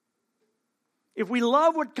 If we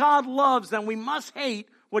love what God loves, then we must hate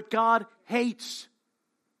what God hates.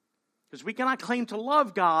 Because we cannot claim to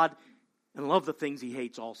love God and love the things he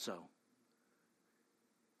hates also.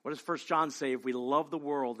 What does 1 John say? If we love the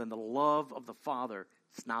world, then the love of the Father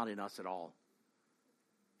is not in us at all.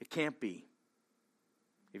 It can't be.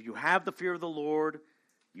 If you have the fear of the Lord,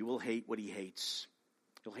 you will hate what he hates.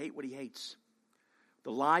 You'll hate what he hates.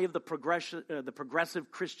 The lie of the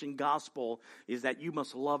progressive Christian gospel is that you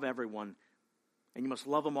must love everyone, and you must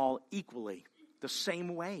love them all equally, the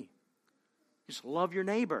same way. Just love your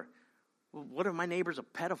neighbor. Well, what if my neighbor's a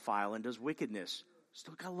pedophile and does wickedness?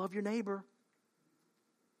 Still gotta love your neighbor.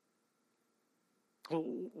 Well,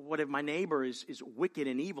 what if my neighbor is wicked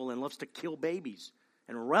and evil and loves to kill babies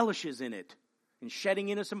and relishes in it and shedding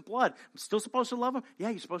innocent blood? I'm still supposed to love him? Yeah,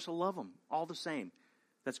 you're supposed to love him all the same.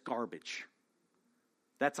 That's garbage.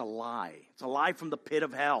 That's a lie. It's a lie from the pit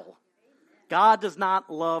of hell. God does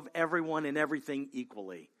not love everyone and everything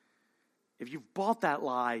equally. If you've bought that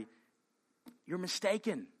lie, you're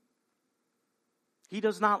mistaken. He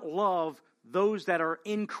does not love those that are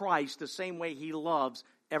in Christ the same way he loves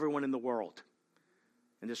everyone in the world.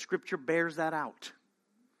 And the Scripture bears that out.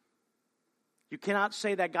 You cannot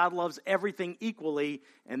say that God loves everything equally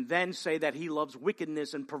and then say that he loves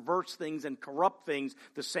wickedness and perverse things and corrupt things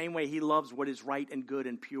the same way he loves what is right and good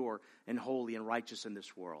and pure and holy and righteous in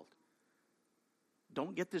this world.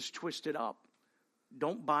 Don't get this twisted up.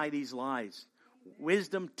 Don't buy these lies.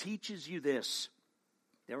 Wisdom teaches you this.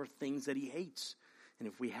 There are things that he hates. And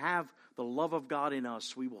if we have the love of God in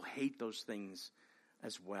us, we will hate those things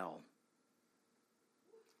as well.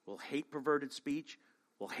 We'll hate perverted speech.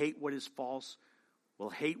 We'll hate what is false. We'll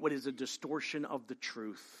hate what is a distortion of the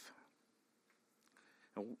truth.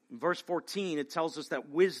 Now, in verse 14, it tells us that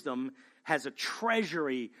wisdom has a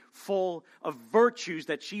treasury full of virtues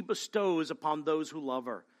that she bestows upon those who love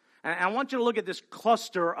her. And I want you to look at this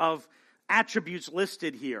cluster of attributes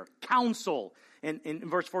listed here. Counsel, in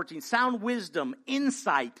verse 14. Sound wisdom,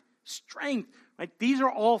 insight, strength. Right? These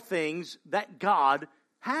are all things that God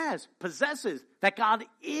has, possesses, that God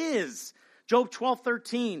is. Job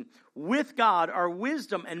 12:13, with God are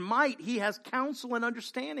wisdom and might. He has counsel and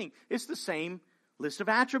understanding. It's the same list of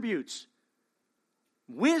attributes.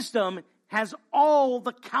 Wisdom has all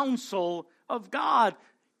the counsel of God.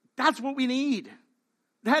 That's what we need.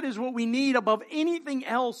 That is what we need above anything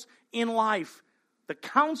else in life. The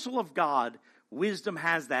counsel of God. Wisdom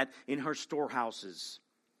has that in her storehouses.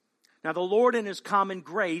 Now the Lord in his common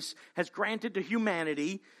grace has granted to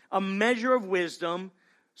humanity a measure of wisdom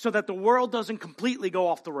so that the world doesn't completely go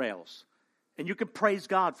off the rails. And you can praise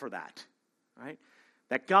God for that, right?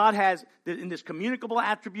 That God has, in this communicable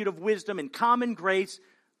attribute of wisdom and common grace,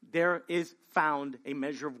 there is found a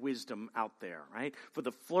measure of wisdom out there, right? For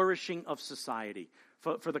the flourishing of society,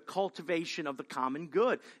 for the cultivation of the common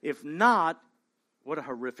good. If not, what a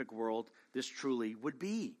horrific world this truly would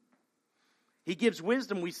be. He gives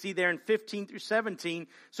wisdom, we see there in 15 through 17,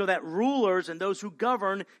 so that rulers and those who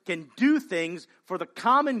govern can do things for the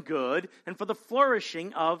common good and for the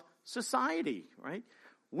flourishing of society, right?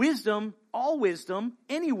 Wisdom, all wisdom,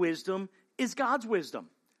 any wisdom is God's wisdom.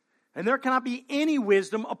 And there cannot be any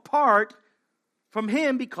wisdom apart from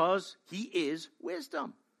him because he is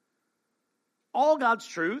wisdom. All God's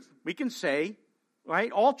truth, we can say,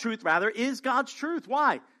 right? All truth, rather, is God's truth.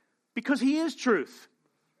 Why? Because he is truth.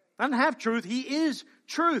 Doesn't have truth, he is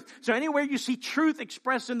truth. So anywhere you see truth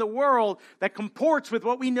expressed in the world that comports with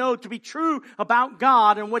what we know to be true about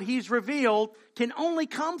God and what he's revealed can only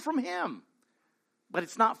come from him. But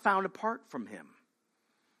it's not found apart from him.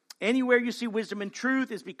 Anywhere you see wisdom and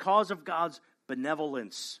truth is because of God's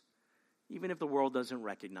benevolence, even if the world doesn't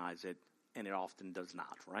recognize it, and it often does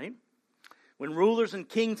not, right? When rulers and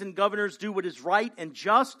kings and governors do what is right and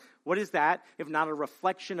just, what is that if not a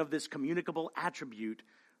reflection of this communicable attribute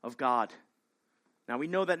of God? Now we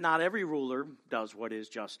know that not every ruler does what is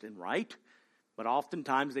just and right. But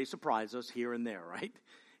oftentimes they surprise us here and there, right?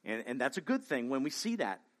 And that's a good thing when we see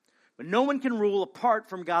that. But no one can rule apart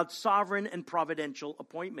from God's sovereign and providential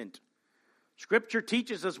appointment. Scripture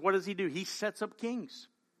teaches us, what does he do? He sets up kings.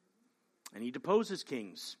 And he deposes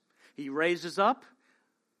kings. He raises up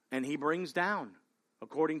and he brings down.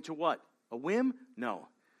 According to what? A whim? No.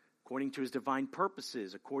 According to his divine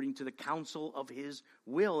purposes, according to the counsel of his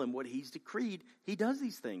will and what he's decreed, he does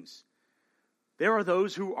these things. There are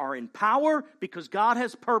those who are in power because God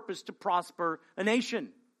has purpose to prosper a nation.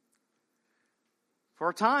 For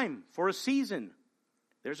a time, for a season,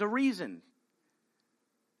 there's a reason.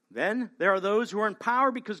 Then there are those who are in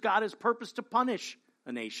power because God has purpose to punish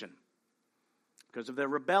a nation. Because of their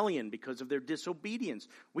rebellion, because of their disobedience.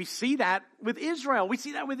 We see that with Israel. We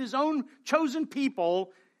see that with his own chosen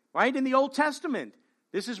people, right, in the Old Testament.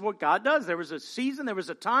 This is what God does. There was a season, there was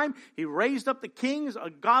a time. He raised up the kings, a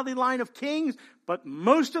godly line of kings, but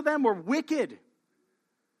most of them were wicked.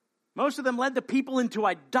 Most of them led the people into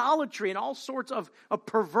idolatry and all sorts of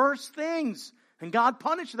perverse things. And God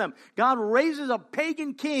punished them. God raises up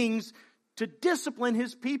pagan kings to discipline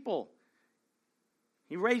his people.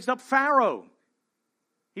 He raised up Pharaoh.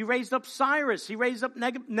 He raised up Cyrus. He raised up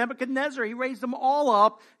Nebuchadnezzar. He raised them all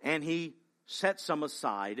up, and he set some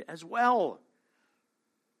aside as well.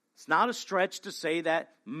 It's not a stretch to say that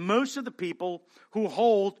most of the people who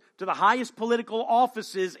hold to the highest political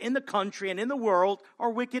offices in the country and in the world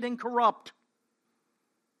are wicked and corrupt.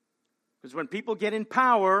 Because when people get in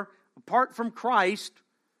power, apart from Christ,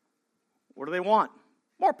 what do they want?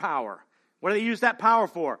 More power. What do they use that power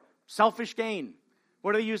for? Selfish gain.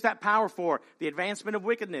 What do they use that power for? The advancement of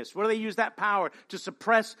wickedness. What do they use that power? To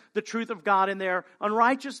suppress the truth of God in their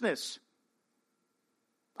unrighteousness.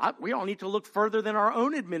 We don't need to look further than our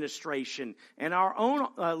own administration and our own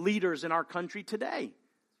leaders in our country today.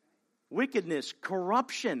 Wickedness,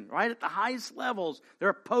 corruption, right? At the highest levels, they're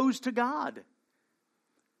opposed to God.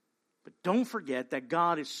 But don't forget that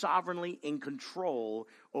God is sovereignly in control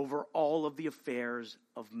over all of the affairs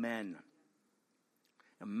of men.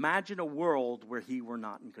 Imagine a world where he were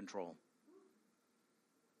not in control.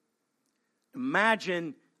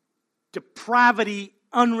 Imagine depravity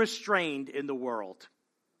unrestrained in the world.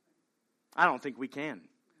 I don't think we can.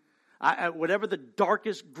 Whatever the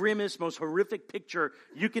darkest, grimmest, most horrific picture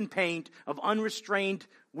you can paint of unrestrained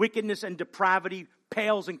wickedness and depravity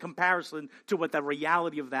pales in comparison to what the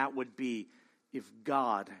reality of that would be if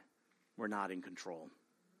God were not in control.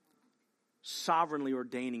 Sovereignly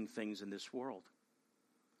ordaining things in this world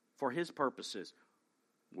for his purposes.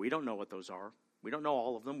 We don't know what those are. We don't know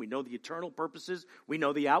all of them. We know the eternal purposes. We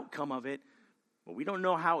know the outcome of it. But we don't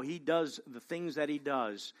know how he does the things that he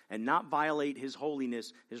does and not violate his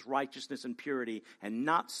holiness, his righteousness and purity, and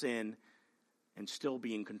not sin and still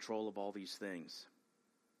be in control of all these things.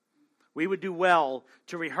 We would do well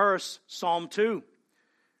to rehearse Psalm 2.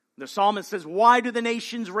 The psalmist says, "Why do the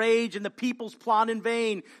nations rage and the peoples plot in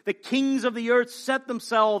vain? The kings of the earth set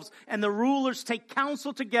themselves and the rulers take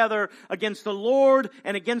counsel together against the Lord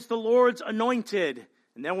and against the Lord's anointed."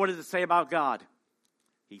 And then what does it say about God?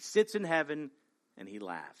 He sits in heaven and he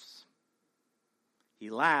laughs.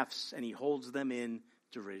 He laughs and he holds them in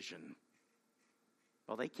derision.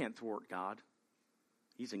 Well, they can't thwart God.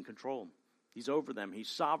 He's in control. He's over them. He's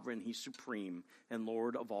sovereign. He's supreme and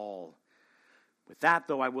Lord of all. With that,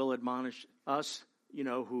 though, I will admonish us,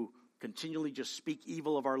 who continually just speak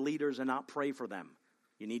evil of our leaders and not pray for them.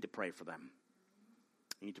 You need to pray for them.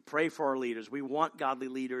 You need to pray for our leaders. We want godly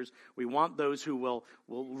leaders. We want those who will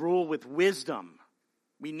rule with wisdom.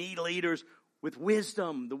 We need leaders with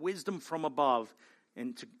wisdom, the wisdom from above,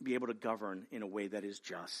 and to be able to govern in a way that is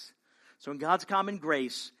just. So in God's common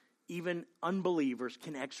grace, even unbelievers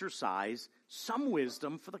can exercise some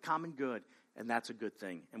wisdom for the common good. And that's a good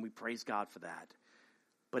thing. And we praise God for that.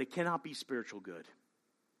 But it cannot be spiritual good.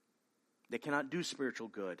 They cannot do spiritual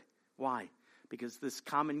good. Why? Because this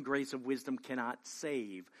common grace of wisdom cannot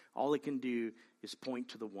save. All it can do is point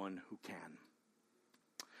to the one who can.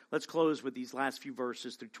 Let's close with these last few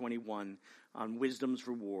verses through 21 on wisdom's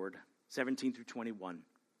reward, 17 through 21.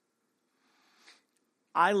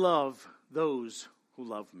 "I love those who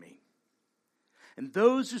love me, and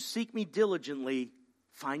those who seek me diligently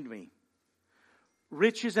find me.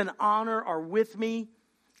 Riches and honor are with me,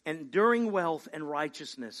 enduring wealth and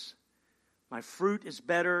righteousness. My fruit is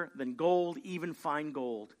better than gold, even fine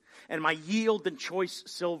gold, and my yield than choice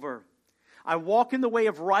silver. I walk in the way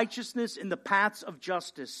of righteousness in the paths of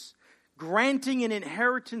justice, granting an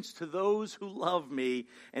inheritance to those who love me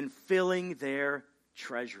and filling their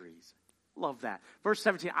treasuries." Love that. Verse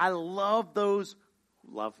 17, "I love those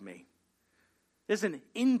who love me." There's an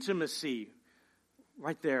intimacy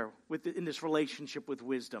right there in this relationship with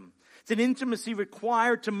wisdom. It's an intimacy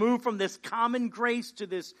required to move from this common grace to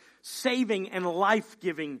this saving and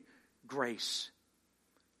life-giving grace.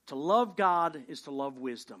 To love God is to love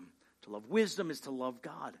wisdom. To love wisdom is to love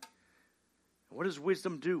God. And what does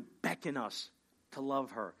wisdom do? Beckon us to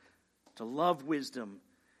love her, to love wisdom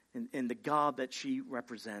and the God that she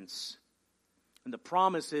represents. And the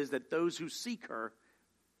promise is that those who seek her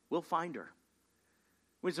will find her.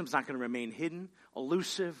 Wisdom's not going to remain hidden,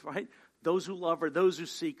 elusive, right? Those who love her, those who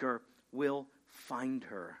seek her, will find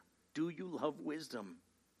her. Do you love wisdom?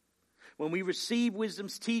 When we receive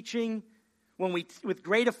wisdom's teaching, when we, with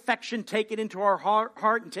great affection, take it into our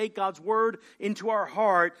heart and take God's word into our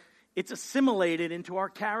heart, it's assimilated into our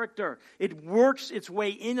character. It works its way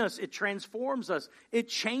in us. It transforms us. It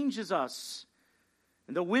changes us.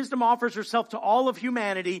 And though wisdom offers herself to all of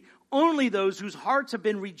humanity, only those whose hearts have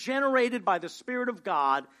been regenerated by the Spirit of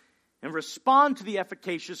God and respond to the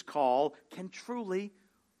efficacious call can truly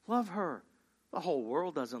love her. The whole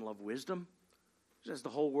world doesn't love wisdom, just as the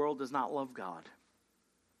whole world does not love God.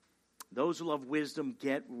 Those who love wisdom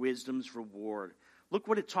get wisdom's reward. Look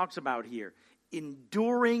what it talks about here.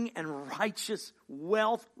 Enduring and righteous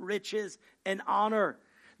wealth, riches, and honor.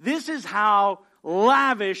 This is how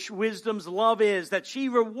lavish wisdom's love is, that she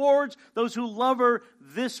rewards those who love her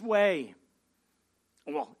this way.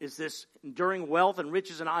 Well, is this enduring wealth and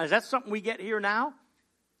riches and honor, is that something we get here now?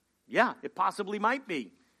 Yeah, it possibly might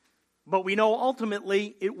be. But we know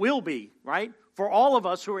ultimately it will be, right? For all of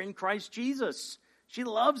us who are in Christ Jesus. She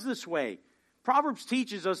loves this way. Proverbs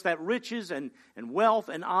teaches us that riches and wealth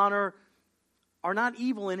and honor are not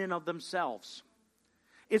evil in and of themselves.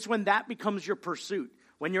 It's when that becomes your pursuit.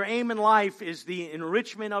 When your aim in life is the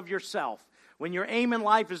enrichment of yourself. When your aim in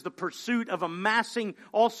life is the pursuit of amassing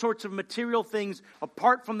all sorts of material things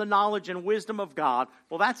apart from the knowledge and wisdom of God,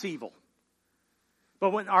 well, that's evil.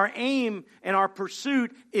 But when our aim and our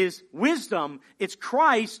pursuit is wisdom, it's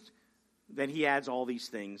Christ, then He adds all these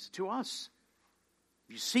things to us.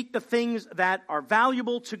 If you seek the things that are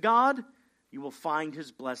valuable to God, you will find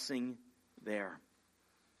His blessing there.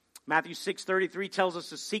 Matthew 6:33 tells us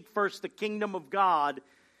to seek first the kingdom of God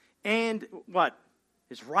and what?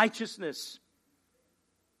 His righteousness.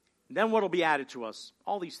 And then what will be added to us?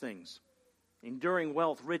 All these things. Enduring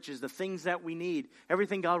wealth, riches, the things that we need.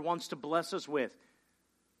 Everything God wants to bless us with.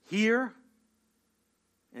 Here,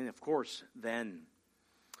 and of course, then.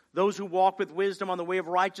 Those who walk with wisdom on the way of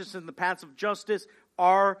righteousness and the paths of justice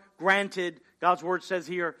are granted, God's word says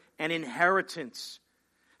here, an inheritance.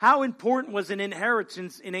 How important was an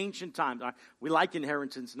inheritance in ancient times? We like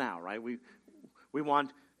inheritance now, right? We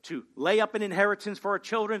want to lay up an inheritance for our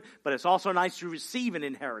children, but it's also nice to receive an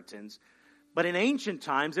inheritance. But in ancient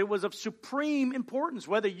times, it was of supreme importance.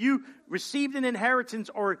 Whether you received an inheritance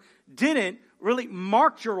or didn't really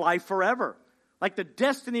marked your life forever. Like the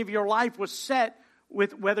destiny of your life was set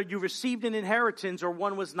with whether you received an inheritance or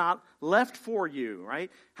one was not left for you, right?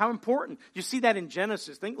 How important. You see that in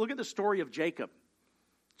Genesis. Look at the story of Jacob.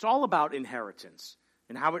 It's all about inheritance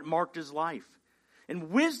and how it marked his life. And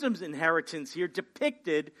wisdom's inheritance here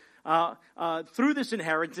depicted through this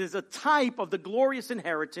inheritance is a type of the glorious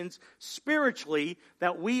inheritance spiritually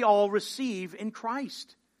that we all receive in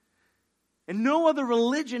Christ. And no other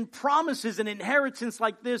religion promises an inheritance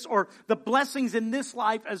like this or the blessings in this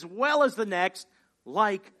life as well as the next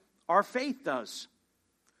like our faith does.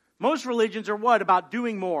 Most religions are what? About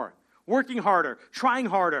doing more, working harder, trying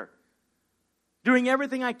harder. Doing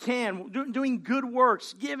everything I can, doing good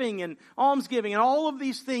works, giving and almsgiving and all of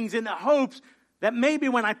these things in the hopes that maybe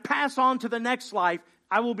when I pass on to the next life,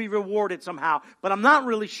 I will be rewarded somehow. But I'm not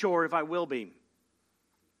really sure if I will be.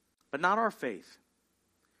 But not our faith.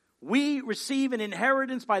 We receive an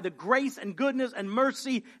inheritance by the grace and goodness and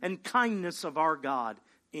mercy and kindness of our God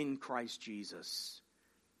in Christ Jesus.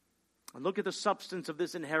 And look at the substance of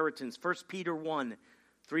this inheritance. 1 Peter 1,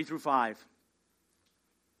 3-5.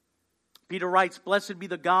 Peter writes, "Blessed be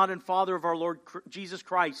the God and Father of our Lord Jesus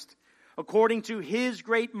Christ. According to His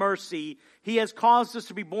great mercy, He has caused us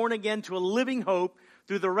to be born again to a living hope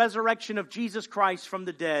through the resurrection of Jesus Christ from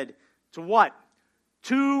the dead." To what?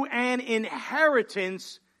 To an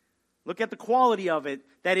inheritance, look at the quality of it,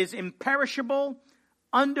 that is imperishable,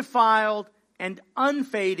 undefiled, and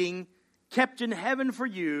unfading, kept in heaven for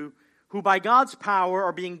you, who by God's power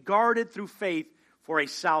are being guarded through faith for a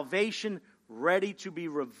salvation ready to be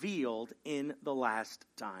revealed in the last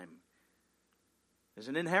time. There's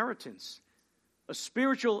an inheritance, a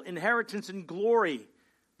spiritual inheritance in glory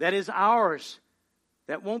that is ours,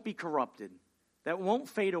 that won't be corrupted, that won't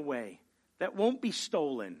fade away, that won't be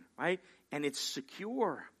stolen, right? And it's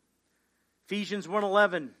secure. Ephesians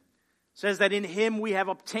 1:11, says that in him we have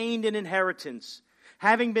obtained an inheritance,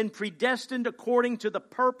 having been predestined according to the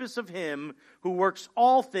purpose of him who works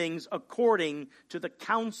all things according to the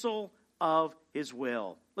counsel of his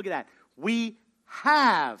will. Look at that. We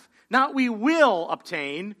have, not we will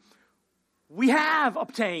obtain, we have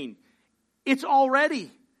obtained. It's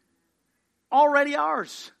already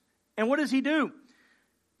ours. And what does he do?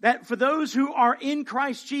 That for those who are in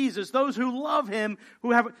Christ Jesus, those who love him,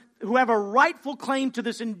 who have a rightful claim to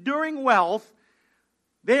this enduring wealth,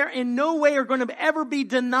 they in no way are going to ever be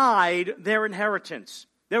denied their inheritance,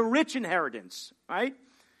 their rich inheritance, right?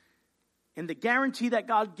 And the guarantee that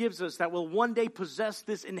God gives us that we'll one day possess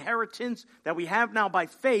this inheritance that we have now by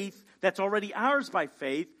faith, that's already ours by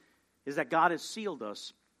faith, is that God has sealed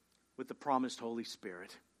us with the promised Holy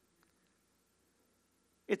Spirit.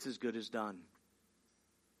 It's as good as done.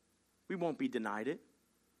 We won't be denied it.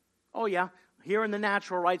 Oh yeah, here in the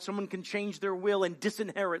natural, right, someone can change their will and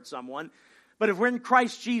disinherit someone. But if we're in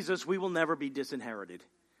Christ Jesus, we will never be disinherited.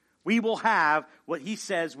 We will have what he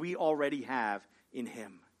says we already have in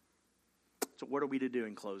him. So what are we to do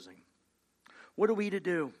in closing? What are we to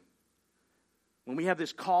do when we have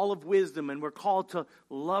this call of wisdom and we're called to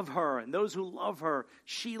love her, and those who love her,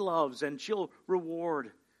 she loves and she'll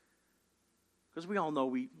reward? Because we all know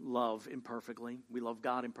we love imperfectly. We love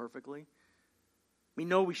God imperfectly. We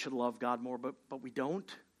know we should love God more, but we don't.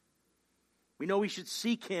 We know we should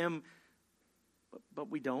seek him, but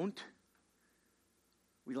we don't.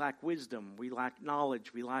 We lack wisdom. We lack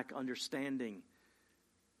knowledge. We lack understanding.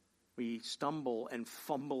 We stumble and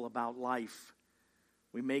fumble about life.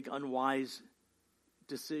 We make unwise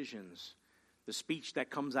decisions. The speech that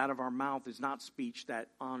comes out of our mouth is not speech that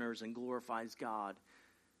honors and glorifies God,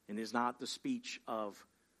 and is not the speech of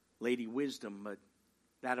Lady Wisdom, but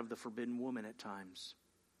that of the forbidden woman at times.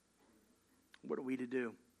 What are we to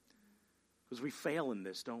do? Because we fail in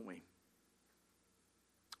this, don't we?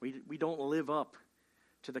 We don't live up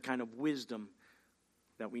to the kind of wisdom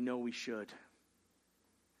that we know we should.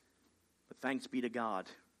 But thanks be to God,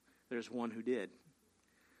 there's one who did.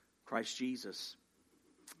 Christ Jesus.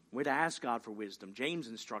 We're to ask God for wisdom. James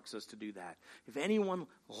instructs us to do that. If anyone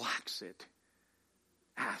lacks it,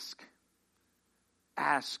 ask.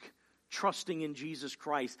 Ask, trusting in Jesus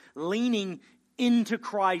Christ, leaning into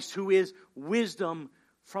Christ, who is wisdom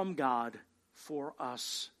from God for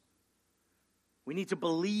us. We need to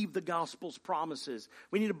believe the gospel's promises.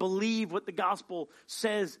 We need to believe what the gospel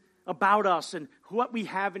says about us and what we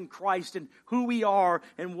have in Christ and who we are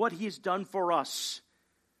and what he has done for us.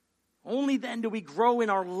 Only then do we grow in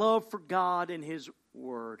our love for God and his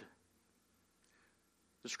word.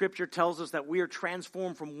 The scripture tells us that we are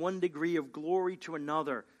transformed from one degree of glory to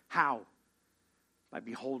another. How? By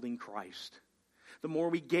beholding Christ. The more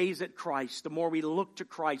we gaze at Christ, the more we look to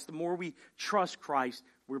Christ, the more we trust Christ,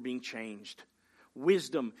 we're being changed.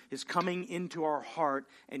 Wisdom is coming into our heart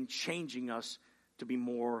and changing us to be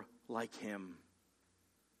more like him.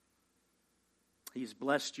 He's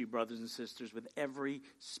blessed you, brothers and sisters, with every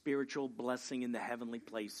spiritual blessing in the heavenly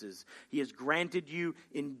places. He has granted you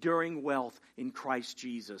enduring wealth in Christ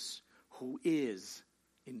Jesus, who is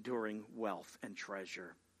enduring wealth and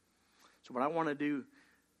treasure. So what I want to do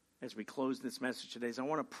as we close this message today is I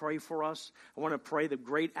want to pray for us. I want to pray the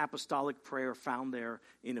great apostolic prayer found there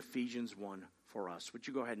in Ephesians 1 for us. Would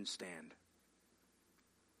you go ahead and stand?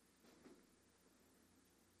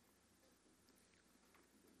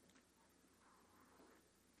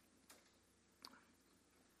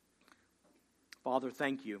 Father,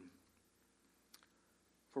 thank you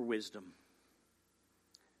for wisdom.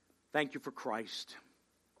 Thank you for Christ.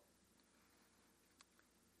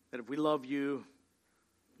 That if we love you,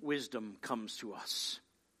 wisdom comes to us.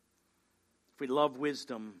 If we love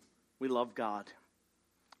wisdom, we love God.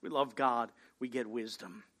 We love God, we get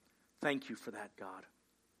wisdom. Thank you for that, God.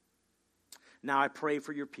 Now I pray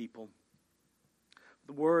for your people.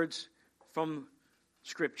 The words from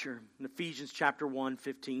Scripture in Ephesians chapter 1,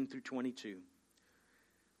 15 through 22.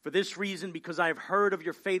 For this reason, because I have heard of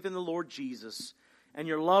your faith in the Lord Jesus and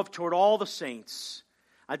your love toward all the saints,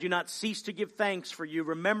 I do not cease to give thanks for you,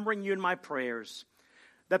 remembering you in my prayers,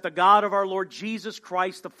 that the God of our Lord Jesus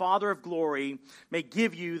Christ, the Father of glory, may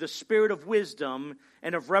give you the spirit of wisdom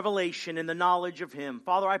and of revelation in the knowledge of him.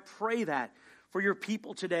 Father, I pray that for your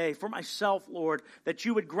people today, for myself, Lord, that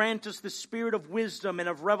you would grant us the spirit of wisdom and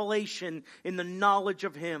of revelation in the knowledge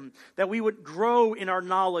of him, that we would grow in our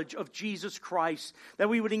knowledge of Jesus Christ, that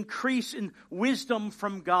we would increase in wisdom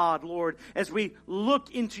from God, Lord, as we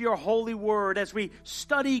look into your holy word, as we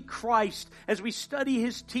study Christ, as we study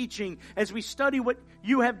his teaching, as we study what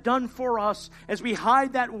you have done for us, as we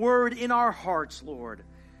hide that word in our hearts, Lord,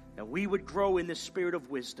 that we would grow in the spirit of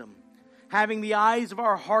wisdom. having the eyes of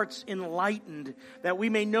our hearts enlightened, that we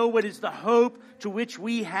may know what is the hope to which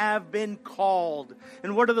we have been called,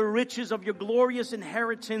 and what are the riches of your glorious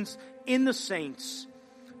inheritance in the saints,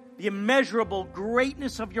 the immeasurable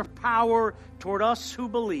greatness of your power toward us who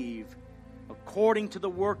believe, according to the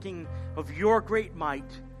working of your great might,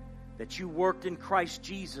 that you worked in Christ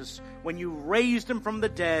Jesus when you raised him from the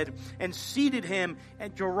dead and seated him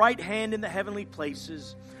at your right hand in the heavenly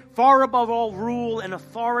places, far above all rule and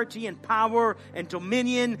authority and power and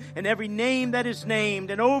dominion and every name that is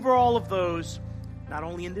named, and over all of those, not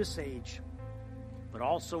only in this age, but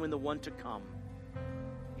also in the one to come.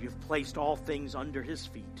 You've placed all things under his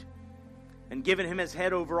feet and given him as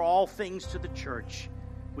head over all things to the church,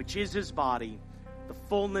 which is his body, the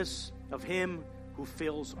fullness of him who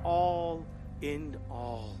fills all in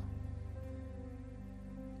all.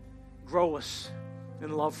 Grow us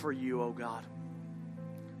in love for you, O God.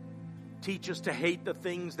 Teach us to hate the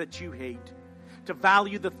things that you hate, to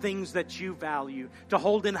value the things that you value, to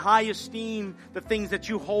hold in high esteem the things that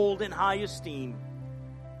you hold in high esteem,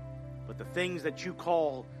 but the things that you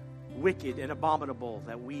call wicked and abominable,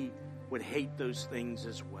 that we would hate those things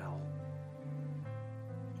as well.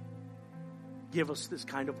 Give us this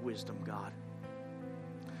kind of wisdom, God.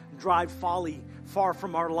 Drive folly far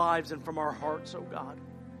from our lives and from our hearts, oh God.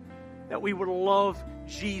 That we would love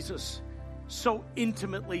Jesus so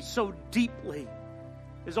intimately, so deeply,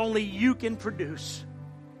 as only you can produce.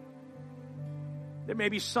 There may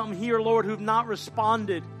be some here, Lord, who have not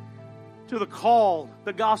responded to the call,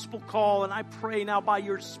 the gospel call, and I pray now by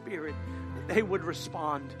your Spirit that they would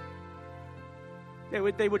respond.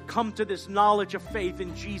 They would come to this knowledge of faith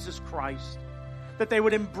in Jesus Christ. That they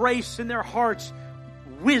would embrace in their hearts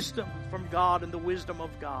wisdom from God and the wisdom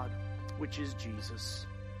of God, which is Jesus.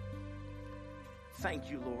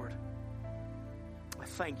 Thank you, Lord. I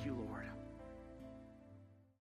thank you, Lord.